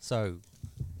 So,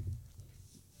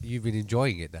 you've been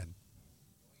enjoying it then?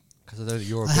 Because I know that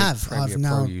you're a big Premiere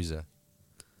Pro user.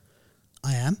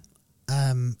 I am.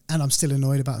 And I'm still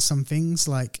annoyed about some things.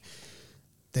 Like,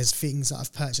 there's things that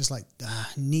I've purchased, like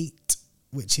Neat,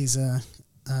 which is a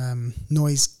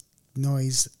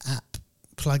noise app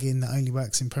plugin that only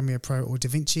works in Premiere Pro or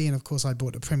DaVinci. And of course, I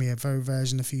bought the Premiere Pro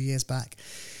version a few years back.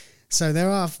 So there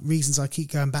are reasons I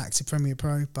keep going back to Premiere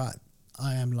Pro, but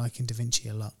I am liking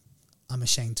DaVinci a lot. I'm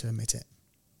ashamed to admit it.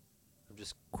 I'm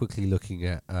just quickly looking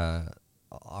at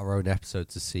our own episode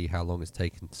to see how long it's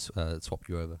taken to swap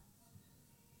you over.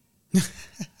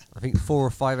 I think 4 or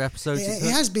 5 episodes.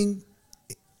 It has been.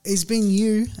 It's been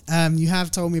you. You have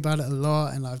told me about it a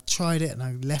lot, and I've tried it, and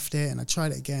I left it, and I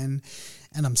tried it again,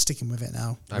 and I'm sticking with it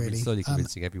now. I've been slowly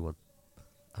convincing everyone.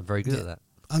 I'm very good at that.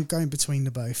 I'm going between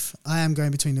the both. I am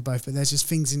going between the both, but there's just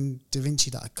things in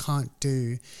DaVinci that I can't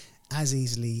do as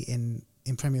easily in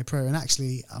Premiere Pro. And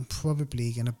actually, I'm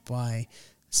probably going to buy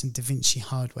some DaVinci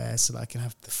hardware so that I can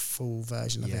have the full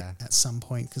version of it at some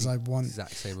point, because I want the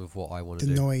exact same of what I want to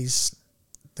do.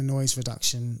 The noise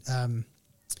reduction.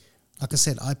 Like I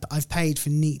said, I've paid for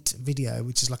Neat Video,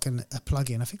 which is like a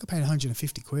plugin. I think I paid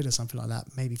 150 quid or something like that,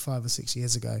 maybe 5 or 6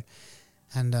 years ago.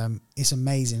 And it's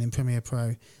amazing in Premiere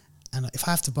Pro. And if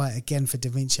I have to buy it again for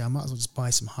DaVinci, I might as well just buy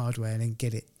some hardware and then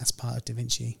get it as part of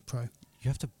DaVinci Pro. You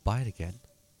have to buy it again?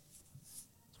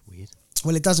 It's weird.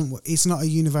 Well, it doesn't. It's not a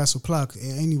universal plug.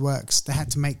 It only works. They had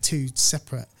to make 2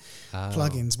 separate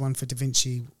plugins, one for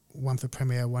DaVinci, one for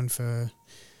Premiere, one for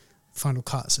Final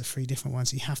Cut. So 3 different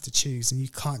ones. You have to choose, and you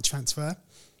can't transfer.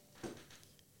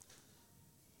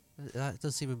 That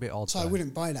does seem a bit odd. So I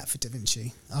wouldn't buy that for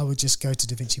DaVinci. I would just go to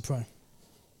DaVinci Pro.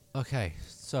 Okay,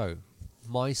 so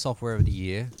my software of the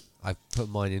year, I've put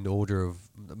mine in order of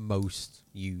the most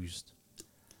used.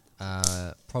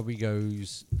 Probably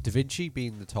goes DaVinci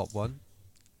being the top one.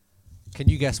 Can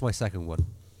you guess my second one?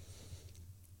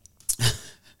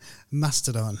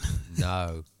 Mastodon.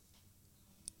 No.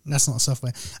 That's not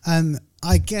software.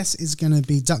 I guess it's going to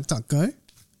be DuckDuckGo.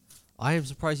 I am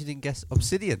surprised you didn't guess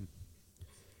Obsidian.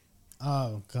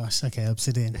 Oh, gosh. Okay,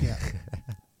 Obsidian. Yeah.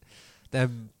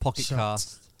 Then Pocket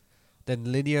Cast.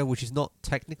 Then Linear, which is not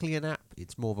technically an app.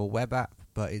 It's more of a web app,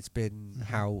 but it's been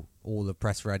how all of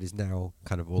PressRed is now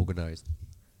kind of organized.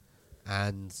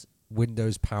 And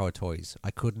Windows Power Toys.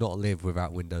 I could not live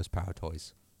without Windows Power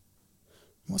Toys.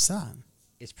 What's that?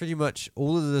 It's pretty much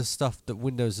all of the stuff that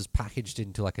Windows has packaged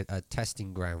into like a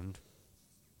testing ground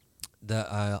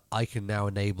that I can now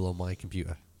enable on my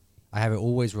computer. I have it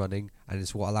always running, and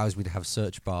it's what allows me to have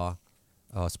search bar,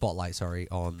 Spotlight,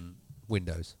 on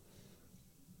Windows.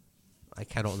 I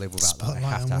cannot live without Spotlight that. I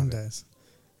have to on have Windows.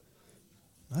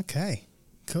 Okay,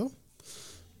 cool.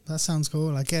 That sounds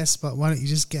cool, I guess. But why don't you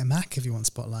just get a Mac if you want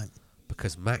Spotlight?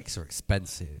 Because Macs are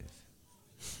expensive.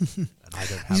 And I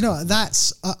don't have you know,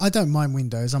 I don't mind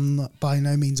Windows. I'm not by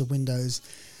no means a Windows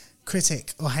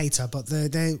critic or hater, but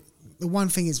the one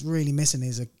thing it's really missing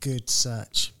is a good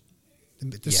search.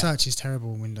 The search is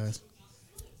terrible in Windows.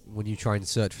 When you try and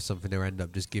search for something, they end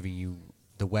up just giving you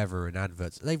the weather and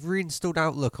adverts. They've reinstalled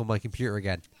Outlook on my computer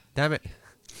again. Damn it.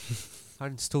 I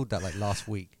installed that like last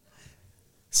week.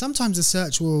 Sometimes the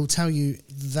search will tell you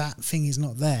that thing is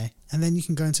not there, and then you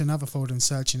can go into another folder and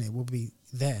search and it will be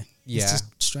there. Yeah. It's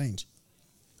just strange.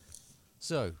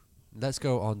 So, let's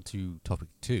go on to topic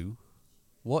 2.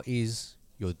 What is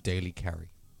your daily carry?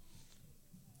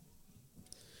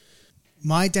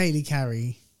 My daily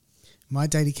carry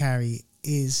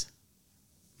is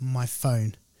my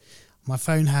phone. My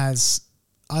phone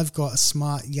I've got a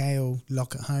smart Yale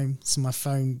lock at home, so my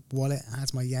phone wallet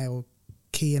has my Yale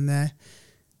key in there.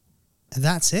 And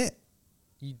that's it.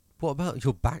 What about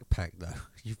your backpack though?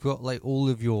 You've got like all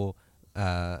of your,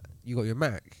 you got your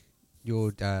Mac,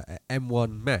 your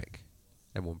M1 Mac,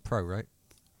 M1 Pro, right?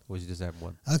 Or is it just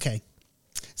M1? Okay.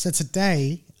 So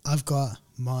today I've got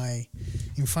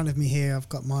in front of me here, I've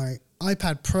got my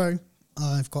iPad Pro,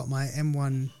 I've got my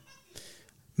M1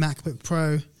 MacBook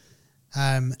Pro,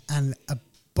 and a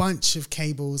bunch of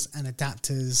cables and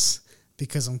adapters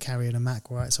because I'm carrying a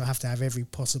Mac, right? So I have to have every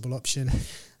possible option.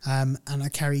 And I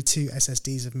carry 2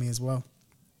 SSDs with me as well.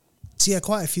 So yeah,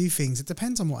 quite a few things. It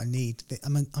depends on what I need.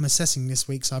 I'm assessing this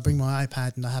week, so I bring my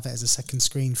iPad and I have it as a second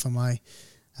screen for my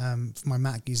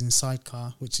Mac using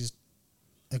Sidecar, which is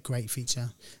a great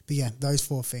feature. But yeah, those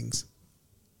 4 things.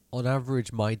 On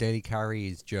average, my daily carry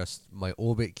is just my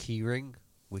Orbit keyring,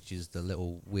 which is the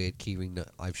little weird keyring that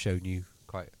I've shown you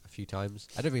quite a few times.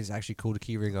 I don't think it's actually called a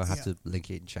keyring. I'll have to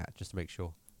link it in chat just to make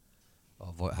sure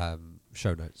of what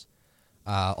show notes.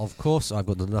 Of course, I've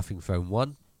got the Nothing Phone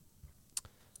 1.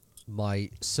 My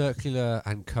Circular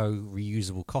 & Co.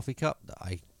 reusable coffee cup that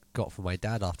I got for my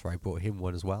dad after I bought him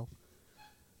one as well.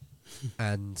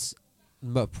 And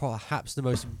perhaps the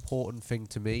most important thing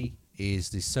to me is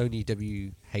the Sony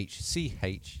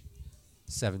WH-CH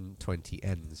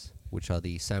 720Ns, which are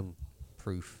the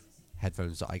soundproof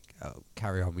headphones that I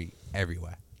carry on me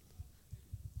everywhere.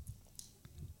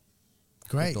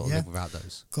 Great, I've got to live without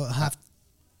those. Got to have.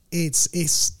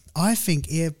 It's. I think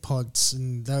earpods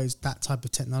and that type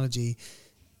of technology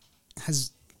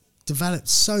has developed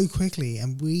so quickly,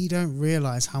 and we don't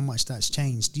realize how much that's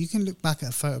changed. You can look back at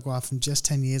a photograph from just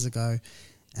 10 years ago,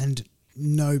 and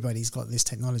nobody's got this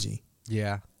technology.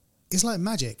 Yeah. It's like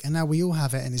magic, and now we all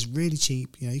have it, and it's really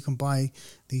cheap. You know, you can buy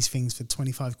these things for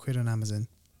 25 quid on Amazon,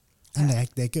 and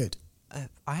they're good.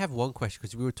 I have one question,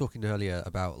 because we were talking earlier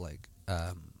about like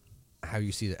how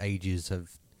you see that ages have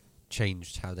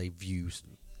changed how they view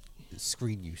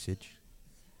screen usage.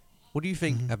 What do you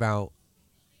think about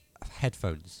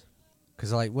headphones?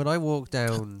 Because like when I walk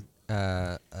down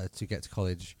to get to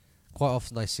college, quite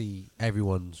often I see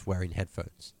everyone's wearing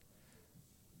headphones,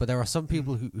 but there are some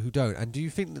people who don't. And do you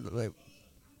think that, like,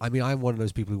 I mean, I'm one of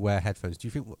those people who wear headphones. Do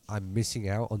you think I'm missing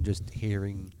out on just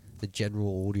hearing the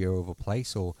general audio of a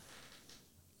place? Or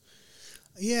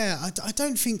yeah, I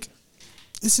don't think.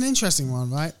 It's an interesting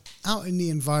one, right? Out in the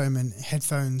environment,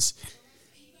 headphones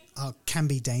can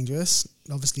be dangerous.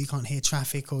 Obviously, you can't hear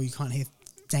traffic, or you can't hear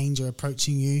danger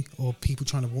approaching you, or people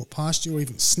trying to walk past you, or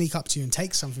even sneak up to you and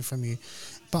take something from you.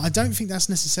 But I don't think that's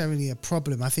necessarily a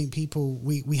problem. I think people,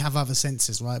 we have other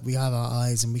senses, right? We have our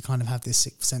eyes, and we kind of have this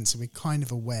sixth sense, so we're kind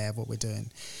of aware of what we're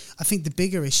doing. I think the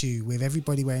bigger issue with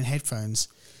everybody wearing headphones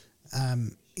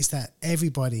is that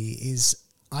everybody is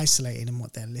isolated in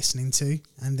what they're listening to,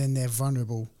 and then they're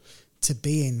vulnerable to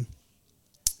being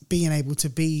able to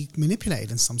be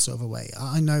manipulated in some sort of a way.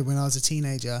 I know when I was a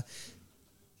teenager,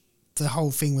 the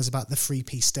whole thing was about the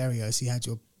 3-piece stereo. So you had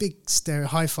your big stereo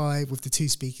hi-fi with the 2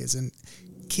 speakers, and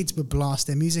kids would blast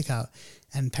their music out,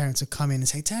 and parents would come in and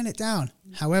say, turn it down.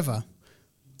 However,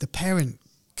 the parent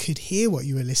could hear what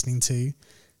you were listening to,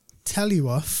 tell you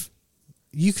off.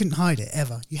 You couldn't hide it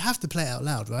ever. You have to play it out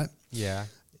loud, right? yeah,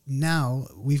 Now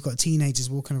we've got teenagers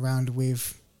walking around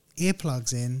with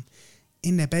earplugs in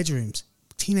their bedrooms.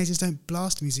 Teenagers don't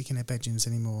blast music in their bedrooms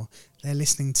anymore. They're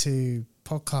listening to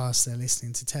podcasts, they're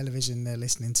listening to television, they're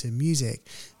listening to music.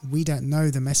 We don't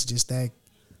know the messages they're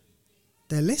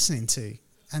listening to.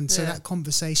 And so that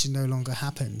conversation no longer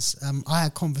happens. I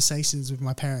had conversations with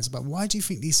my parents about, why do you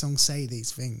think these songs say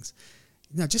these things?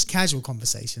 You know, just casual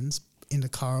conversations in the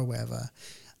car or wherever.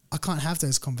 I can't have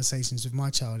those conversations with my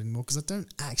child anymore, because I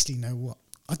don't actually know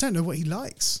what he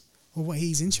likes, or what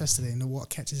he's interested in, or what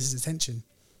catches his attention.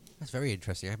 that's very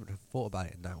interesting. I haven't thought about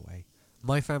it in that way.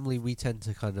 My family, we tend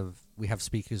to we have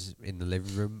speakers in the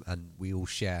living room, and we all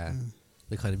share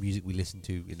the kind of music we listen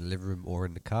to in the living room or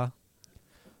in the car.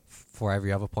 For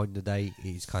every other point in the day,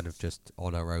 it's kind of just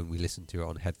on our own. We listen to it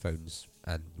on headphones,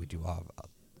 and we do our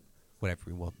whatever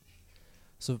we want.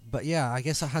 So, but yeah, I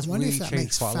guess that has really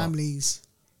changed quite a lot. Families,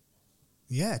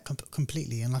 yeah,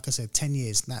 completely. And like I said, 10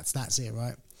 years, that's it,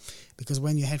 right? Because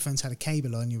when your headphones had a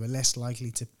cable on, you were less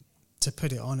likely to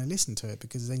put it on and listen to it,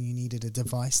 because then you needed a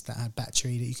device that had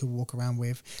battery that you could walk around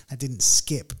with, that didn't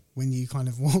skip when you kind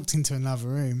of walked into another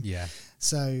room. Yeah.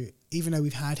 So even though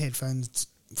we've had headphones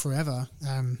forever,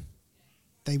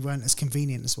 they weren't as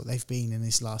convenient as what they've been in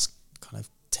this last kind of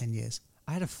 10 years.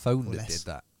 I had a phone that did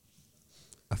that.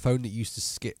 A phone that used to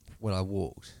skip when I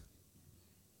walked.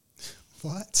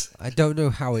 What? I don't know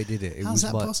how it did it. How's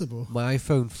that possible? My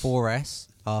iPhone 4S,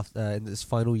 after in its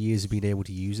final years of being able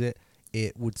to use it,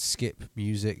 it would skip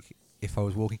music if I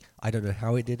was walking. I don't know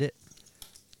how it did it.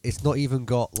 It's not even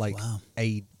got like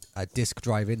a disk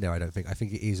drive in there, I don't think. I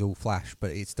think it is all flash,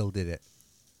 but it still did it,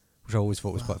 which I always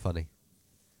thought was quite funny.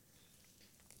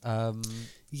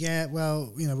 Yeah,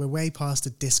 well, you know, we're way past the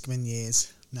Discman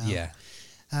years now. Yeah.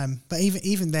 But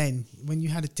even then, when you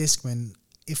had a Discman,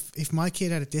 if my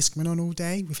kid had a Discman on all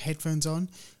day with headphones on,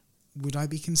 would I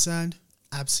be concerned?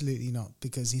 Absolutely not,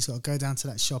 because he's got to go down to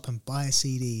that shop and buy a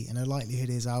CD, and the likelihood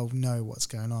is I'll know what's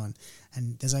going on.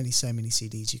 And there's only so many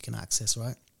CDs you can access,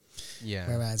 right? Yeah.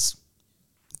 Whereas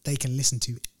they can listen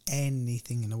to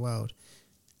anything in the world.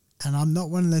 And I'm not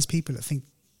one of those people that thinks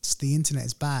the internet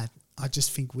is bad. I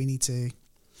just think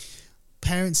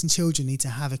parents and children need to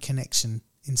have a connection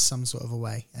in some sort of a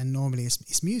way. And normally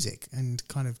it's music and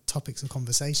kind of topics of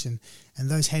conversation. And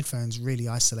those headphones really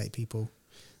isolate people.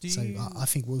 I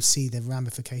think we'll see the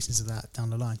ramifications of that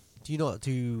down the line. Do you not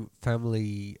do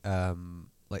family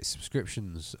like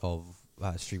subscriptions of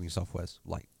streaming softwares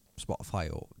like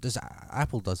Spotify, or does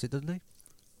Apple does it, doesn't it?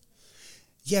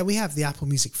 Yeah, we have the Apple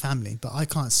Music family, but I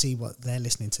can't see what they're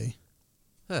listening to.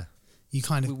 Huh. You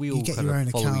kind of we you all get kind your of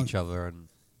own follow account. each other and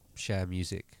share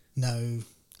music. No,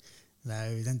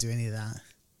 don't do any of that.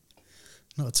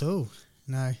 Not at all.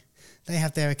 No, they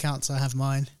have their accounts. I have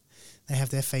mine. They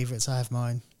have their favourites. I have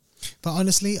mine. But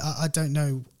honestly, I don't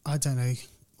know. I don't know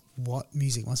what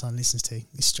music my son listens to.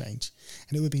 It's strange,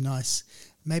 and it would be nice.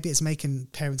 Maybe it's making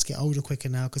parents get older quicker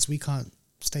now because we can't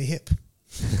stay hip.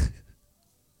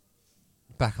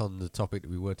 Back on the topic that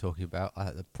we were talking about,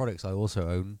 the products I also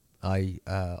own, I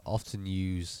often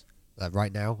use.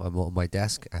 Right now, I'm on my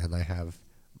desk and I have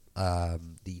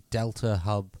the Delta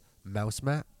Hub mouse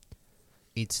mat.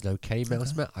 It's an okay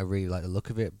mouse mat. I really like the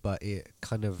look of it, but it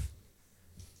kind of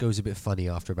goes a bit funny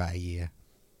after about a year.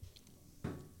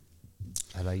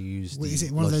 And I use. Is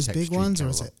it one of those Logitech big Stream ones, Cam or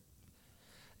a is lot. it?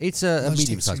 It's a Logitech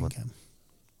medium-sized Stream one. Cam.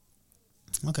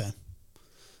 Okay.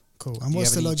 Cool. And Do you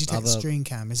what's the have any Logitech other- Stream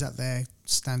Cam? Is that their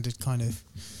standard kind of?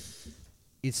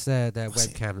 It's their What's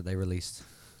it? webcam that they released.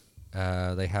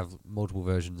 They have multiple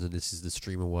versions, and this is the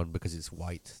streamer one because it's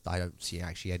white. I don't see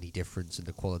actually any difference in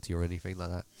the quality or anything like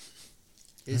that.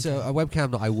 It's Okay. a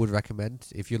webcam that I would recommend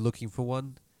if you're looking for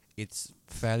one. It's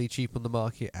fairly cheap on the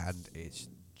market, and it's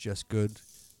just good.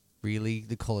 Really,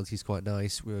 the quality's quite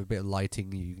nice. With a bit of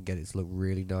lighting, you can get it to look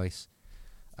really nice.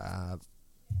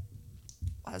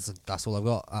 That's all I've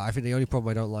got. I think the only problem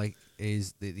I don't like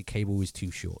is the cable is too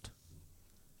short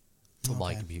for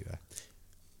my Okay. computer.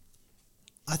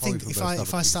 I Probably think for if most I other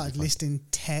if I things started it'd be fine. listing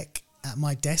tech at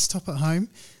my desktop at home,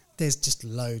 there's just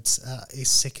loads. It's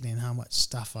sickening how much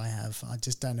stuff I have. I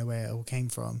just don't know where it all came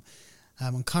from.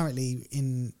 I'm currently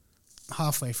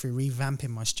halfway through revamping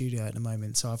my studio at the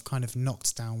moment, so I've kind of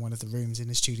knocked down one of the rooms in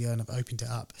the studio and I've opened it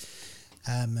up,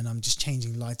 and I'm just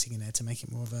changing lighting in there to make it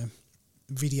more of a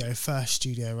video first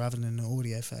studio rather than an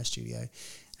audio first studio.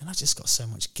 And I just got so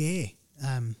much gear.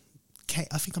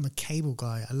 I think I'm a cable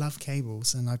guy. I love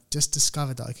cables, and I've just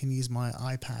discovered that I can use my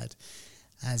iPad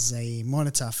as a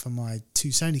monitor for my 2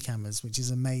 Sony cameras, which is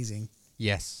amazing.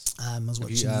 Yes. I was Have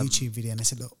watching you, a YouTube video and I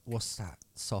said, look, What's that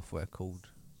software called?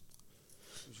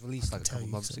 It was released like a tell couple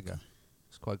you months something. ago.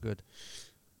 It's quite good.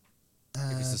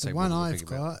 it's the the same one one we're I've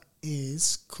thinking about. got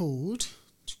is called...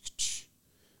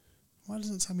 Why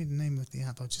doesn't it tell me the name of the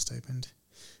app I just opened?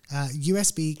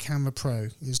 USB Camera Pro.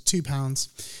 It was £2.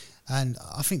 And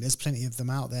I think there's plenty of them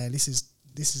out there. This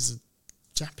is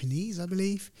Japanese, I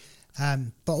believe.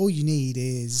 But all you need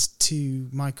is 2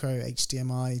 micro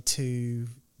HDMI to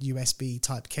USB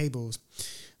type cables.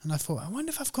 And I thought, I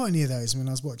wonder if I've got any of those. And when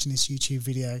I was watching this YouTube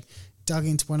video, dug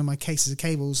into one of my cases of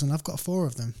cables, and I've got 4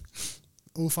 of them,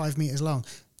 all 5 meters long.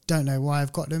 Don't know why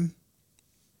I've got them.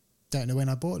 Don't know when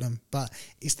I bought them. But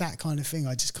it's that kind of thing.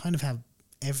 I just kind of have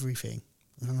everything.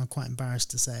 And I'm quite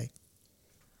embarrassed to say.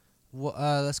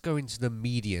 Let's go into the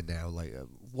media now. Like,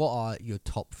 what are your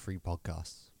top 3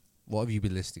 podcasts? What have you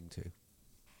been listening to?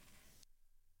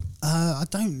 I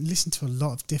don't listen to a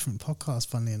lot of different podcasts,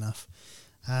 funnily enough.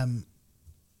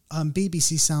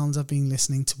 BBC Sounds, I've been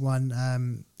listening to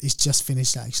one. It's just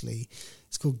finished, actually.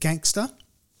 It's called Gangster.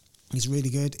 It's really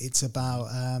good. It's about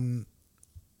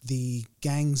the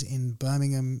gangs in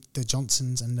Birmingham, the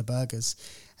Johnsons and the Burgers,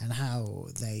 and how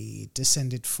they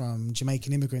descended from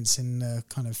Jamaican immigrants in the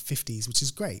kind of 50s, which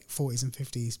is great, 40s and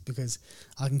 50s, because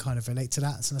I can kind of relate to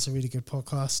that. So that's a really good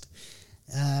podcast.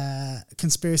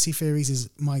 Conspiracy Theories is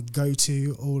my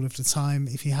go-to all of the time.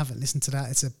 If you haven't listened to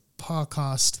that, it's a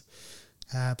podcast.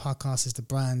 Podcast is the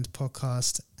brand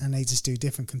podcast, and they just do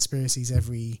different conspiracies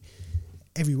every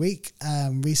week.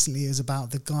 Recently it was about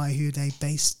the guy who they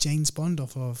based James Bond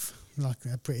off of, like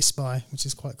a British spy, which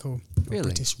is quite cool. Or Really?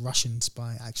 British Russian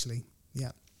spy, actually.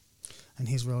 Yeah. And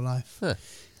his real life. Huh.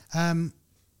 And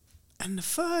the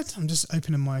third, I'm just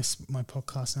opening my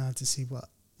podcast now to see what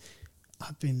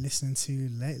I've been listening to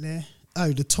lately.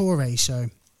 Oh, the Torre Show.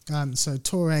 So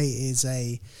Torre is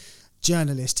a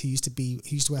journalist who used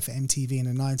to work for MTV in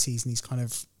the 90s, and he's kind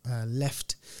of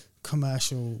left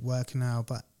commercial work now,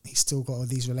 but he's still got all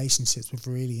these relationships with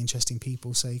really interesting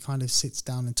people. So he kind of sits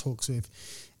down and talks with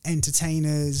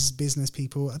entertainers, business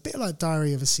people, a bit like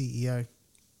Diary of a CEO,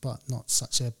 but not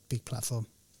such a big platform.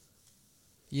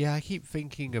 Yeah, I keep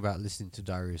thinking about listening to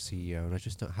Diary of a CEO, and I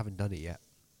just haven't done it yet.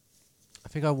 I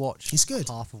think I watched It's good.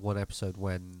 half of one episode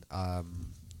when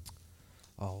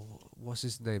what's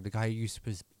his name? The guy who used to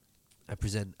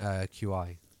present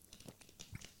QI.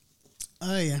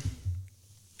 Oh yeah,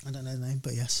 I don't know the name,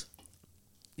 but yes.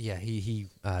 Yeah, he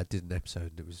did an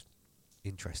episode. That was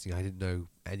interesting. I didn't know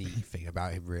anything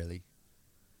about him really.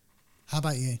 How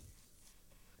about you?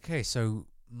 Okay, so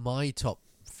my top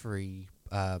 3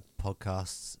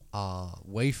 podcasts are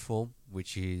Waveform,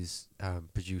 which is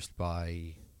produced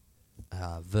by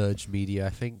Verge Media, I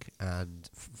think, and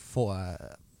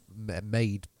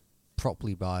made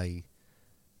properly by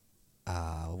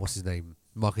what's his name,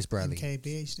 Marcus Brownlee.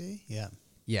 MKBHD, yeah.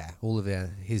 Yeah, all of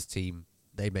his team,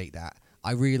 they make that.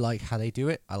 I really like how they do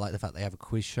it. I like the fact they have a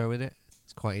quiz show in it.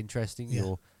 It's quite interesting. Yeah.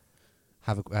 You'll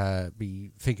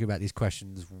be thinking about these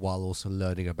questions while also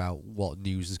learning about what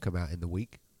news has come out in the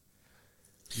week.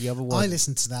 The other one, I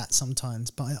listen to that sometimes,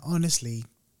 but honestly,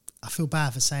 I feel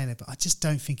bad for saying it, but I just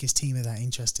don't think his team are that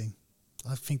interesting.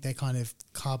 I think they're kind of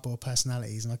cardboard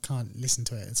personalities, and I can't listen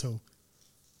to it at all.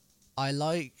 I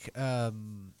like.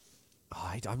 I'm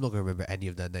not going to remember any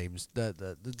of their names. There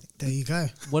you go.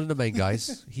 One of the main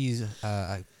guys. He's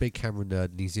a big camera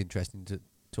nerd, and he's interesting to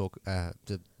talk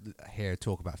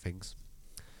about things.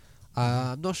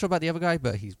 I'm not sure about the other guy,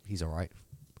 but he's all right.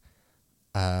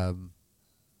 And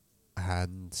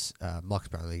Marcus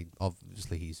Brownlee,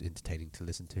 obviously, he's entertaining to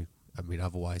listen to. I mean,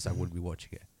 otherwise, I wouldn't be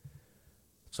watching it.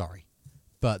 Sorry.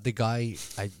 But the guy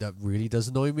that really does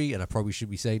annoy me, and I probably should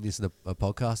be saying this in a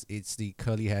podcast, it's the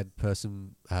curly-haired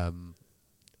person,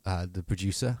 the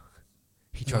producer.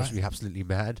 He drives me absolutely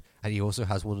mad. And he also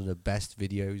has one of the best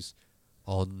videos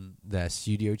on their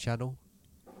studio channel.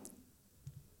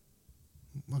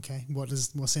 Okay,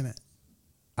 what's in it?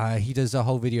 He does a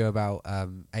whole video about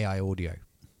AI audio.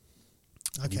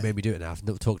 And you made me do it now. I've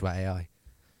never talked about AI.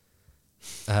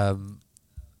 And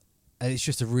it's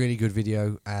just a really good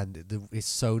video, and it's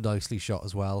so nicely shot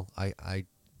as well. I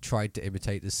tried to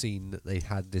imitate the scene that they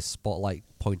had this spotlight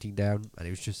pointing down, and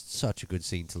it was just such a good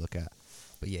scene to look at.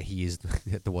 But yeah, he is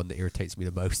the one that irritates me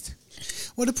the most.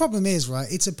 Well, the problem is, right,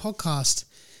 it's a podcast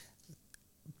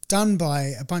done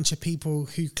by a bunch of people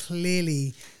who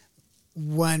clearly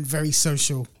weren't very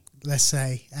social, let's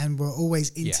say, and were always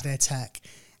into their tech.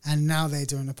 And now they're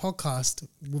doing a podcast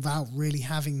without really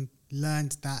having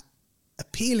learned that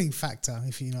appealing factor,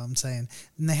 if you know what I'm saying.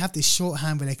 And they have this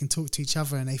shorthand where they can talk to each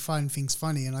other and they find things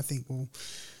funny. And I think, well,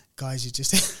 guys, they're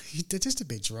just a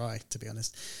bit dry, to be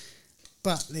honest.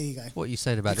 But there you go. What are you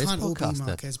saying about this podcast? Can't all be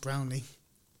Marcus Brownlee.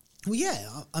 Well,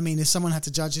 yeah. I mean, if someone had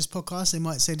to judge this podcast, they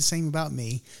might say the same about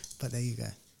me. But there you go.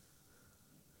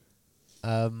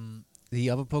 The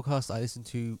other podcast I listened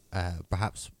to,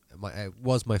 perhaps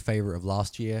was my favorite of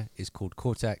last year, is called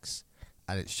Cortex,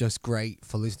 and it's just great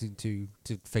for listening to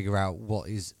figure out what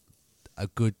is a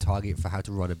good target for how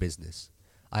to run a business.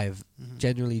 I have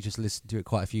generally just listened to it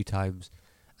quite a few times,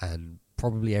 and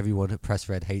probably everyone at Press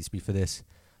Red hates me for this.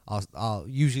 I'll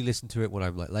usually listen to it when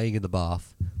I'm like laying in the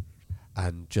bath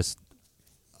and just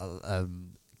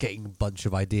getting a bunch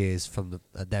of ideas from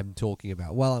them talking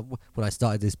about, well, when I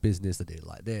started this business, I did it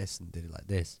like this and did it like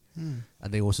this. And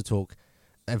they also talk,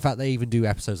 in fact, they even do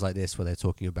episodes like this where they're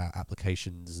talking about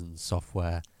applications and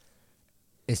software.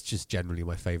 It's just generally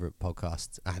my favorite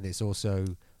podcast. And it's also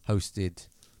hosted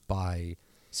by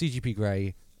CGP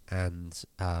Grey and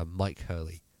Mike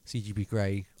Hurley. CGP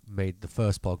Grey made the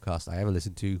first podcast I ever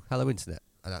listened to, Hello Internet.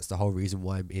 And that's the whole reason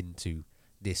why I'm into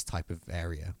this type of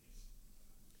area.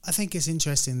 I think it's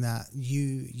interesting that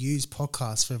you use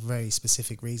podcasts for a very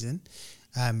specific reason.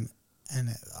 And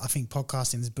I think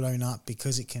podcasting has blown up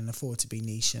because it can afford to be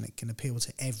niche and it can appeal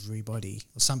to everybody,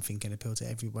 or something can appeal to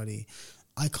everybody.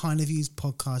 I kind of use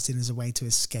podcasting as a way to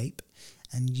escape,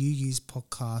 and you use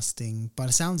podcasting, by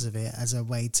the sounds of it, as a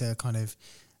way to kind of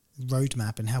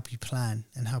roadmap and help you plan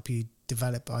and help you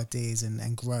develop ideas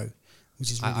and grow,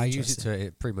 which is really I interesting. use it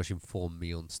to pretty much inform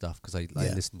me on stuff, because I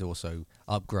listen to also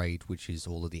Upgrade, which is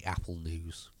all of the Apple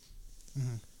news.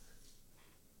 Mm-hmm.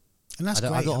 And that's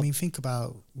great. I mean, think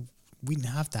about, we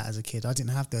didn't have that as a kid. I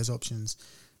didn't have those options.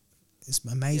 It's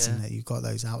amazing that you've got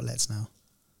those outlets now.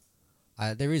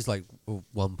 There is like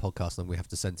one podcast, and we have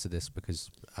to censor this because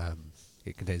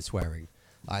it contains swearing.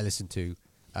 I listen to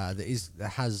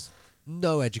that has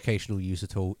no educational use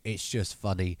at all. It's just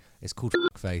funny. It's called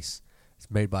Face. It's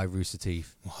made by Rooster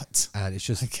Teeth. What? And it's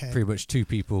just pretty much two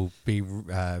people being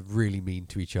really mean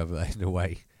to each other in a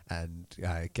way, and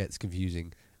it gets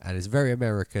confusing. And it's very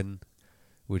American,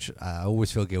 which I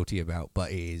always feel guilty about,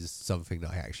 but it is something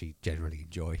that I actually generally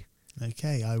enjoy.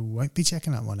 Okay, I won't be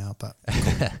checking that one out, but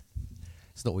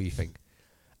it's not what you think.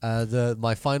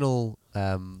 My final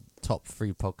top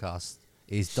 3 podcast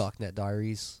is Darknet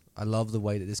Diaries. I love the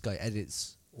way that this guy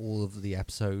edits all of the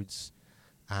episodes,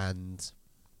 and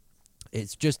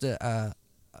it's just a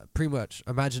pretty much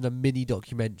imagine a mini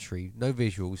documentary, no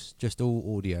visuals, just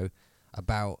all audio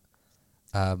about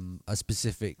a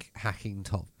specific hacking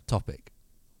topic.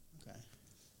 Okay.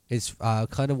 It's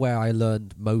kind of where I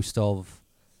learned most of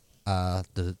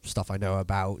the stuff I know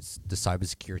about the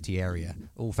cybersecurity area,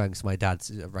 all thanks to my dad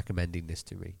recommending this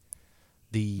to me.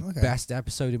 The best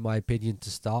episode, in my opinion, to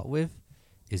start with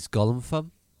is Gollum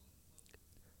Thumb,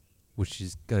 which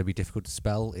is going to be difficult to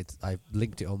spell. I've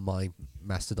linked it on my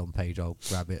Mastodon page. I'll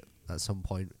grab it at some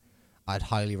point. I'd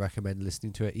highly recommend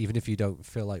listening to it, even if you don't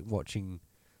feel like watching.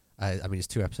 It's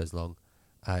 2 episodes long.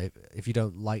 If you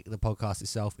don't like the podcast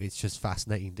itself, it's just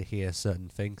fascinating to hear certain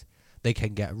things. They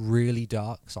can get really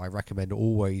dark, so I recommend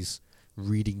always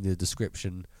reading the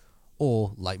description,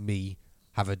 or, like me,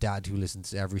 have a dad who listens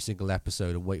to every single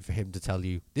episode and wait for him to tell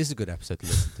you, this is a good episode to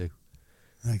listen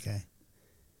to. Okay.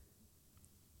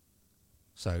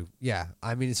 So, yeah,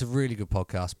 it's a really good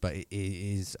podcast, but it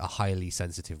is a highly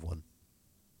sensitive one.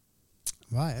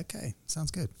 Right, okay. Sounds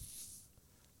good.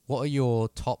 What are your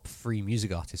top 3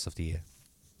 music artists of the year?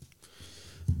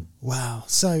 Wow.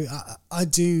 So, I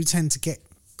do tend to get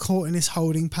caught in this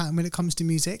holding pattern when it comes to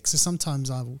music. So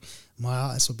sometimes my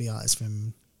artists will be artists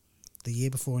from the year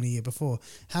before and the year before.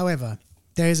 However,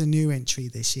 there is a new entry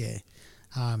this year.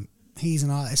 He's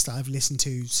an artist that I've listened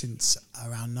to since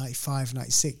around 95,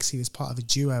 96. He was part of a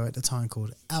duo at the time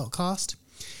called Outkast,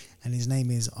 and his name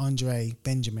is Andre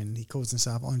Benjamin. He calls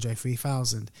himself Andre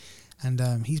 3000.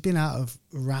 And he's been out of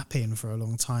rapping for a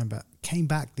long time, but came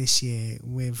back this year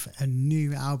with a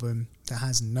new album that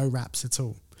has no raps at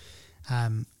all.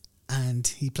 And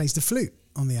he plays the flute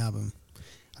on the album.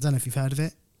 I don't know if you've heard of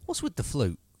it. What's with the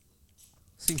flute?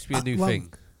 Seems to be a new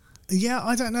thing. Yeah,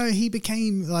 I don't know. He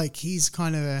became he's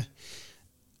kind of a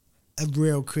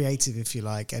real creative, if you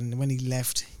like. And when he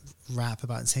left rap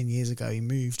about 10 years ago, he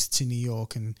moved to New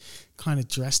York and kind of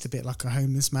dressed a bit like a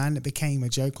homeless man. It became a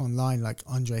joke online, like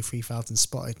Andre 3000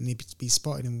 spotted, and he'd be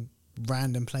spotted in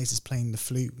random places playing the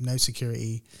flute, no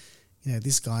security.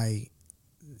 This guy,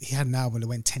 he had an album that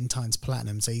went 10 times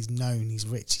platinum, so he's known, he's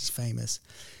rich, he's famous,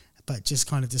 but just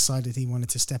kind of decided he wanted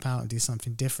to step out and do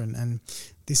something different. And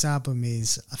this album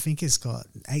I think it's got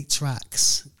 8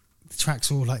 tracks. The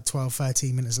tracks are all like 12,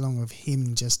 13 minutes long of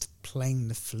him just playing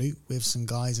the flute with some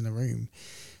guys in a room.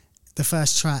 The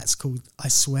first track's called I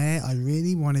Swear. I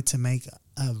really wanted to make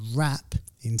a rap,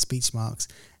 in speech marks,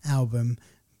 album,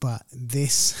 but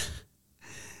this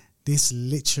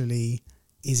literally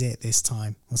is it this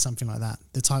time, or something like that.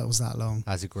 The title's that long.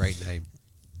 That's a great name.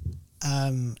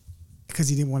 Because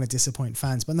he didn't want to disappoint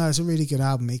fans. But no, it's a really good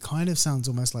album. It kind of sounds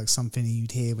almost like something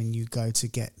you'd hear when you go to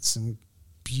get some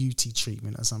beauty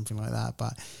treatment or something like that,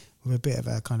 but with a bit of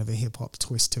a kind of a hip-hop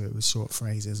twist to it with short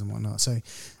phrases and whatnot. So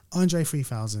Andre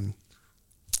 3000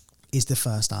 is the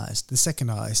first artist. The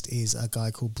second artist is a guy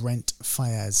called Brent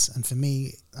Faiyaz, and for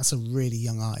me, that's a really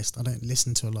young artist. I don't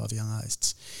listen to a lot of young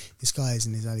artists. This guy is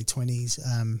in his early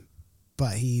 20s,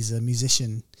 but he's a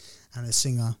musician and a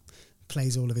singer,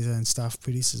 plays all of his own stuff,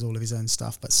 produces all of his own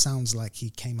stuff, but sounds like he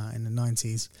came out in the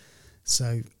 90s.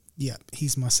 So, yeah,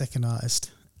 he's my second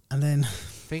artist. And then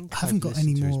I haven't got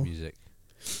any more music.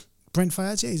 Brent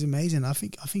Faiyaz, yeah, he's amazing. I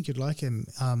think you'd like him.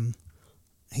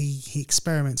 He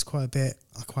experiments quite a bit.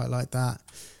 I quite like that.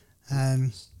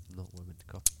 Not women to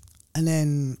copy. And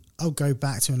then I'll go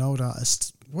back to an old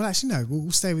artist. Well, actually, no,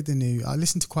 we'll stay with the new. I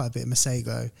listened to quite a bit of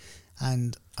Masego,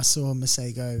 and I saw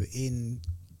Masego in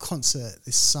concert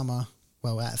this summer.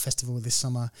 Well, at a festival this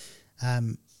summer,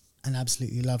 and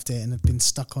absolutely loved it. And I've been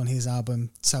stuck on his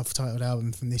album, self-titled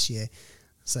album from this year.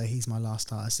 So he's my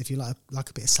last artist. If you like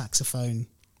a bit of saxophone,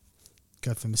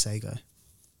 go for Masego.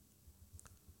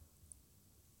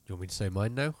 Do you want me to say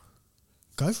mine now?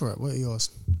 Go for it. What are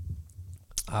yours?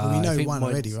 We know one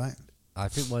already, right? I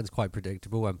think mine's quite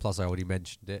predictable, and plus I already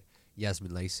mentioned it.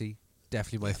 Yasmin Lacey,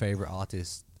 definitely my favourite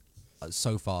artist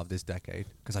so far of this decade,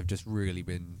 because I've just really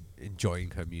been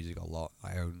enjoying her music a lot.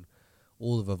 I own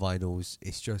all of her vinyls.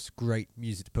 It's just great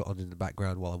music to put on in the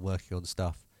background while I'm working on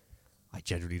stuff. I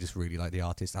generally just really like the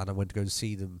artist, and I went to go and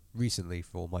see them recently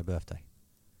for my birthday.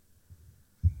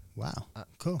 Wow,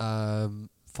 cool.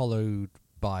 Followed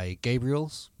by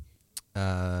Gabriel's,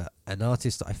 an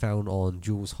artist that I found on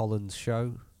Jules Holland's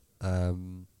show.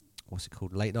 What's it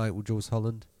called? Late Night with Jules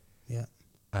Holland. Yeah.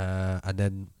 And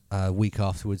then a week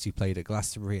afterwards, he played at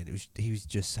Glastonbury, and he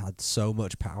just had so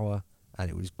much power, and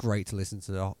it was great to listen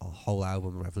to the whole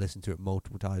album. I've listened to it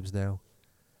multiple times now.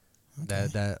 Okay.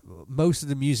 They're most of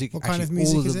the music. What kind of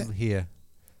music all of is them it? Here.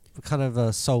 kind of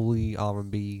a soul-y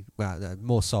R&B,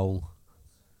 more soul.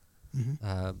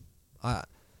 Mm-hmm.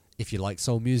 If you like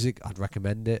soul music, I'd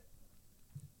recommend it.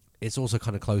 It's also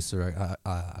kind of close to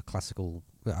a classical,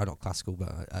 not classical,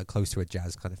 but close to a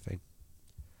jazz kind of thing.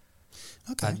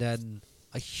 Okay. And then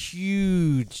a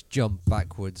huge jump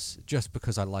backwards, just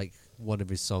because I like one of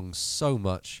his songs so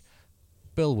much,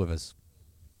 Bill Withers.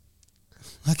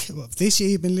 Okay. Well, this year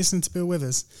you've been listening to Bill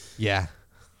Withers. Yeah.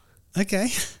 Okay.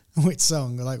 Which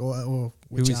song? Like, or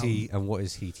which Who is album? he and what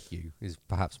is he to you? Is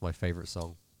perhaps my favourite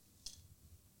song.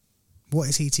 What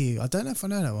is he to you? I don't know if I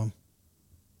know that one.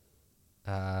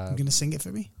 You gonna sing it for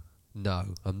me? No,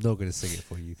 I'm not going to sing it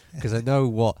for you because I know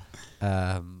what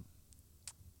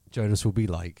Jonas will be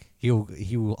like. He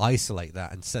will isolate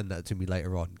that and send that to me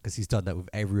later on because he's done that with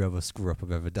every other screw up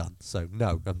I've ever done. So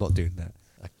no, I'm not doing that.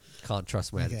 I can't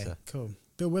trust my editor. Cool.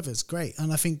 Bill Withers, great.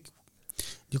 And I think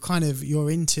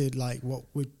you're into like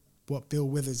what Bill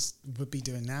Withers would be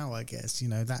doing now, I guess, you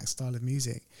know, that style of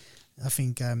music. I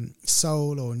think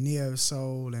soul or neo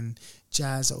soul and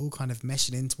jazz are all kind of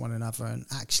meshing into one another, and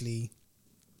actually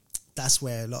that's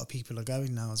where a lot of people are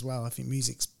going now as well. I think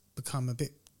music's become a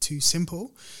bit too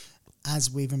simple.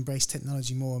 As we've embraced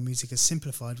technology more, music has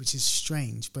simplified, which is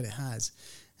strange, but it has.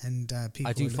 And people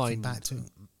I do are looking find back to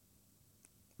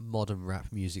modern rap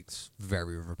music's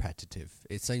very repetitive.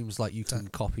 It seems like you can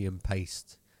copy and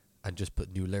paste and just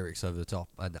put new lyrics over the top,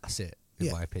 and that's it,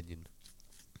 in my opinion.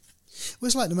 Well,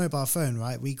 it's like the mobile phone,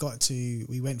 right? We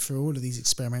went through all of these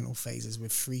experimental phases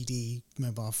with 3D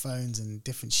mobile phones and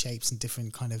different shapes and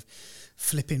different kind of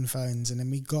flipping phones, and then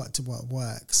we got to what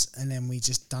works, and then we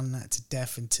just done that to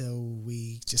death until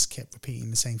we just kept repeating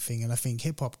the same thing. And I think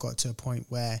hip hop got to a point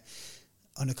where,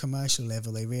 on a commercial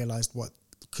level, they realised what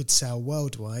could sell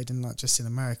worldwide and not just in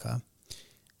America,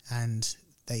 and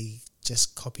they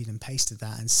just copied and pasted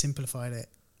that and simplified it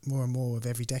more and more with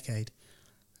every decade.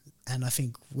 And I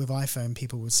think with iPhone,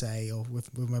 people would say, or with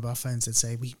mobile phones, they'd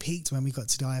say, we peaked when we got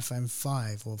to the iPhone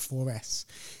 5 or 4S.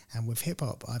 And with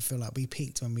hip-hop, I feel like we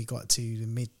peaked when we got to the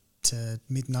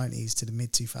mid-90s to the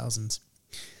mid-2000s.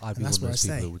 I'd be one of those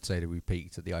people who would say that we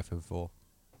peaked at the iPhone 4.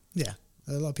 Yeah,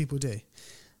 a lot of people do.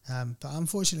 But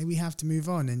unfortunately, we have to move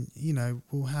on, and, you know,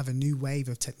 we'll have a new wave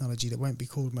of technology that won't be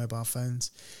called mobile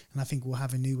phones. And I think we'll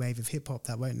have a new wave of hip-hop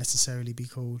that won't necessarily be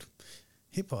called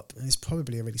hip-hop. And it's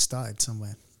probably already started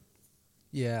somewhere.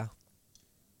 Yeah.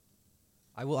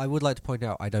 I would like to point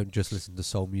out I don't just listen to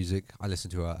soul music. I listen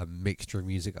to a mixture of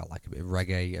music. I like a bit of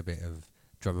reggae, a bit of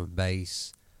drum and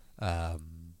bass,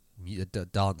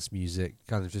 dance music,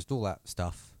 kind of just all that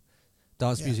stuff.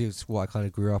 Dance music is what I kind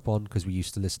of grew up on because we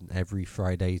used to listen every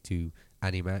Friday to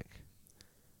Annie Mac.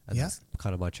 And that's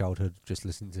kind of my childhood, just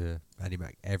listening to Annie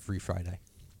Mac every Friday.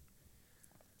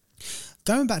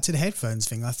 Going back to the headphones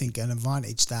thing, I think an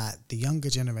advantage that the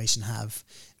younger generation have,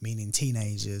 meaning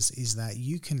teenagers, is that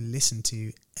you can listen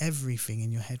to everything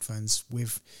in your headphones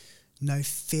with no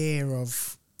fear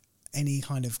of any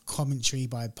kind of commentary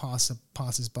by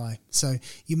passers-by. So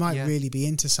you might really be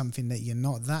into something that you're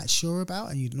not that sure about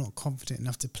and you're not confident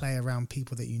enough to play around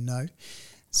people that you know.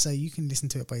 So you can listen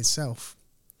to it by yourself.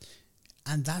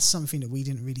 And that's something that we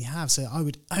didn't really have. So I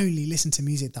would only listen to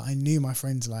music that I knew my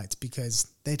friends liked because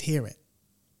they'd hear it.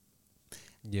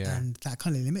 Yeah. And that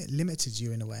kind of limited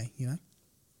you in a way, you know?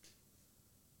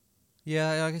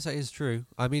 Yeah, I guess that is true.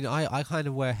 I mean, I kind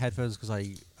of wear headphones because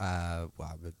I'm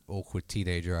an awkward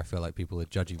teenager. I feel like people are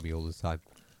judging me all the time.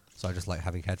 So I just like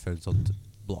having headphones on to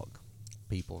block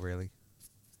people, really.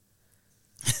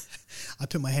 I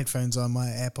put my headphones on, my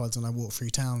AirPods, and I walk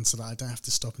through town so that I don't have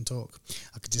to stop and talk.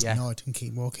 I could just nod and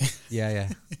keep walking. Yeah.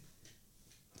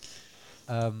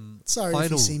 Sorry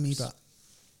if you see me, but...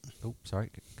 Oh, sorry,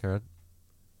 Karen.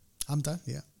 I'm done,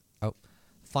 yeah. Oh,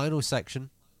 final section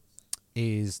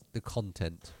is the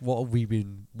content. What have we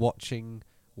been watching?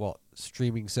 What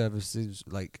streaming services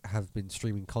have been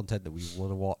streaming content that we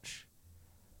want to watch?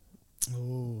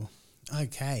 Oh,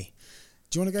 okay.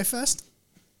 Do you want to go first?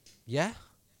 Yeah.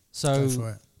 So, go for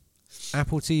it.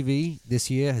 Apple TV this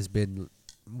year has been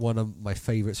one of my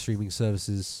favourite streaming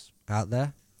services out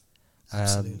there.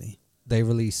 Absolutely. They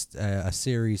released a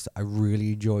series that I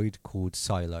really enjoyed called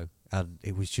Silo. And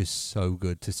it was just so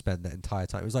good to spend that entire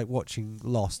time. It was like watching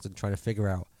Lost and trying to figure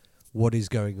out what is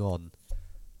going on.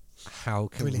 How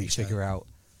can we figure out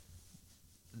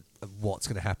what's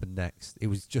going to happen next? It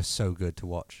was just so good to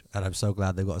watch. And I'm so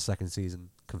glad they've got a second season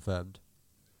confirmed.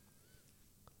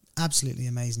 Absolutely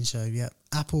amazing show, yeah.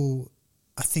 Apple,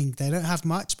 I think they don't have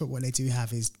much, but what they do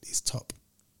have is top.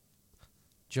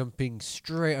 Jumping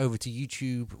straight over to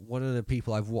YouTube, one of the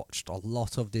people I've watched a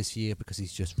lot of this year because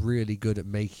he's just really good at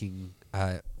making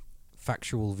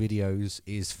factual videos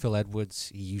is Phil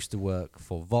Edwards. He used to work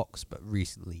for Vox, but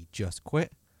recently just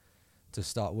quit to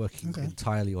start working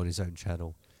entirely on his own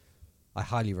channel. I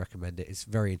highly recommend it. It's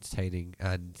very entertaining,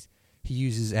 and he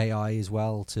uses AI as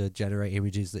well to generate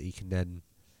images that he can then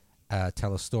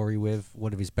tell a story with.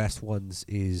 One of his best ones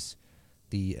is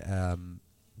the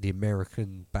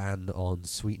American ban on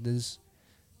sweeteners.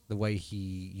 The way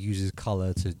he uses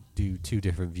color to do two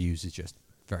different views is just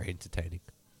very entertaining.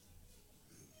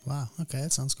 Wow, okay,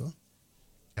 that sounds cool.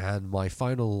 And my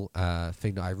final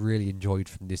thing that I really enjoyed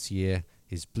from this year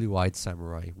is Blue Eyed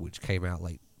Samurai, which came out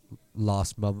like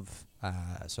last month.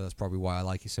 So that's probably why I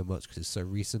like it so much, because it's so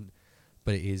recent.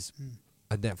 But it is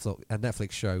a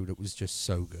Netflix show that was just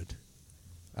so good,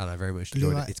 and I very much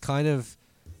enjoyed it. It's kind of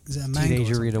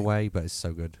teenager in a way, but it's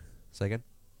so good. Say again?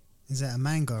 Is it a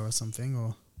manga or something,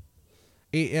 or?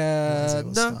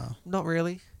 No, not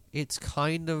really. It's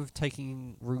kind of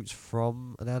taking roots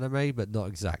from an anime, but not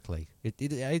exactly.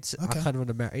 It's kind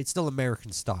of it's still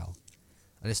American style,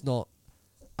 and it's not.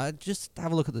 Just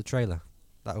have a look at the trailer.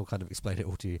 That will kind of explain it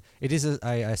all to you. It is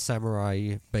a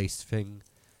samurai-based thing,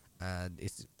 and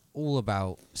it's all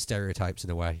about stereotypes in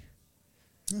a way.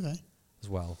 Okay. As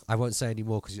well. I won't say any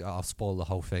more because I'll spoil the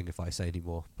whole thing if I say any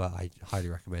more, but I highly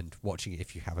recommend watching it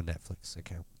if you have a Netflix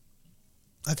account.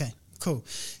 Okay, cool.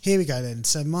 Here we go then.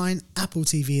 So mine, Apple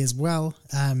TV as well.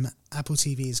 Apple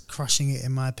TV is crushing it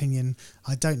in my opinion.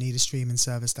 I don't need a streaming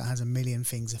service that has a million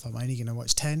things if I'm only going to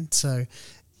watch 10. So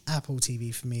Apple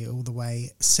TV for me all the way.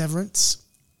 Severance.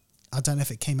 I don't know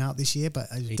if it came out this year, but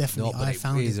I found it this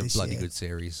year. It is a bloody good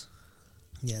series.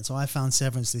 Yeah, so I found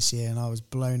Severance this year and I was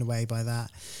blown away by that.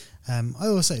 I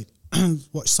also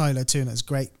watched Silo too, and it was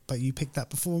great, but you picked that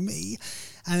before me.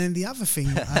 And then the other thing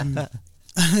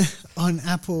on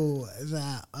Apple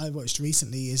that I watched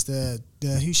recently is the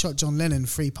Who Shot John Lennon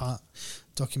 3-part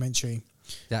documentary.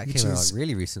 That came out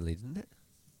really recently, didn't it?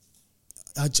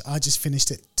 I just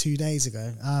finished it 2 days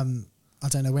ago. I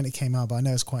don't know when it came out, but I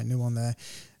know it's quite new on there.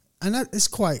 And it's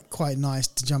quite nice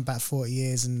to jump back 40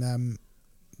 years and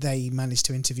they managed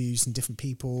to interview some different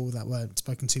people that weren't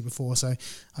spoken to before. So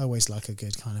I always like a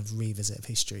good kind of revisit of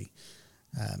history.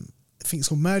 I think it's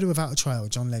called Murder Without a Trial,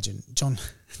 John Legend. John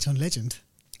Lennon.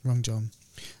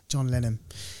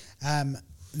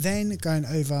 Then going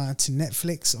over to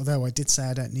Netflix, although I did say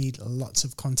I don't need lots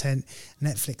of content,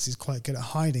 Netflix is quite good at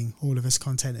hiding all of this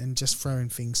content and just throwing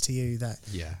things to you that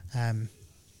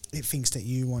it thinks that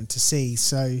you want to see.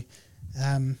 So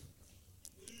I'm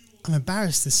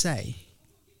embarrassed to say,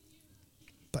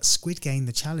 but Squid Game,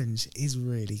 the challenge, is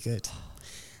really good.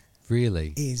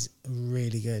 Really? Is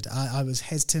really good. I was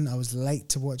hesitant. I was late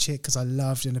to watch it because I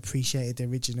loved and appreciated the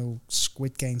original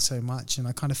Squid Game so much. And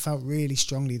I kind of felt really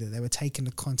strongly that they were taking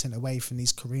the content away from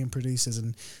these Korean producers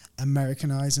and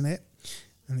Americanizing it.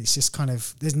 And it's just kind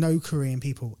of, there's no Korean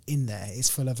people in there. It's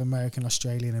full of American,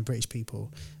 Australian and British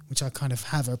people, which I kind of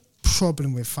have a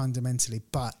problem with fundamentally.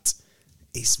 But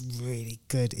it's really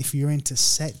good. If you're into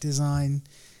set design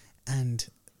and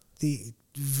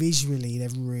visually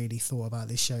they've really thought about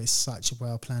this show. It's such a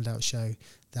well planned out show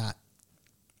that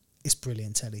it's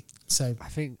brilliant telly. So I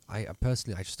think I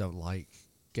personally just don't like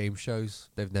game shows.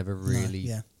 They've never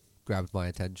really grabbed my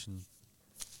attention.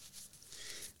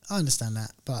 I understand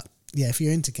that, but yeah, if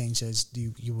you're into game shows,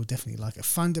 you will definitely like it.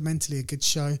 Fundamentally a good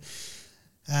show,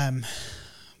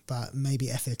 but maybe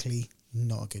ethically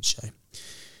not a good show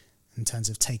in terms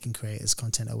of taking creators'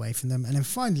 content away from them. And then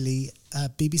finally,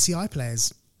 BBC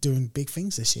iPlayers doing big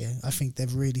things this year. I think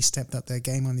they've really stepped up their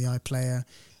game on the iPlayer.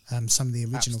 Some of the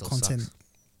original content. Sucks.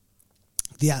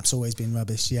 The app's always been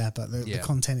rubbish, but the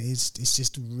content is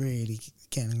just really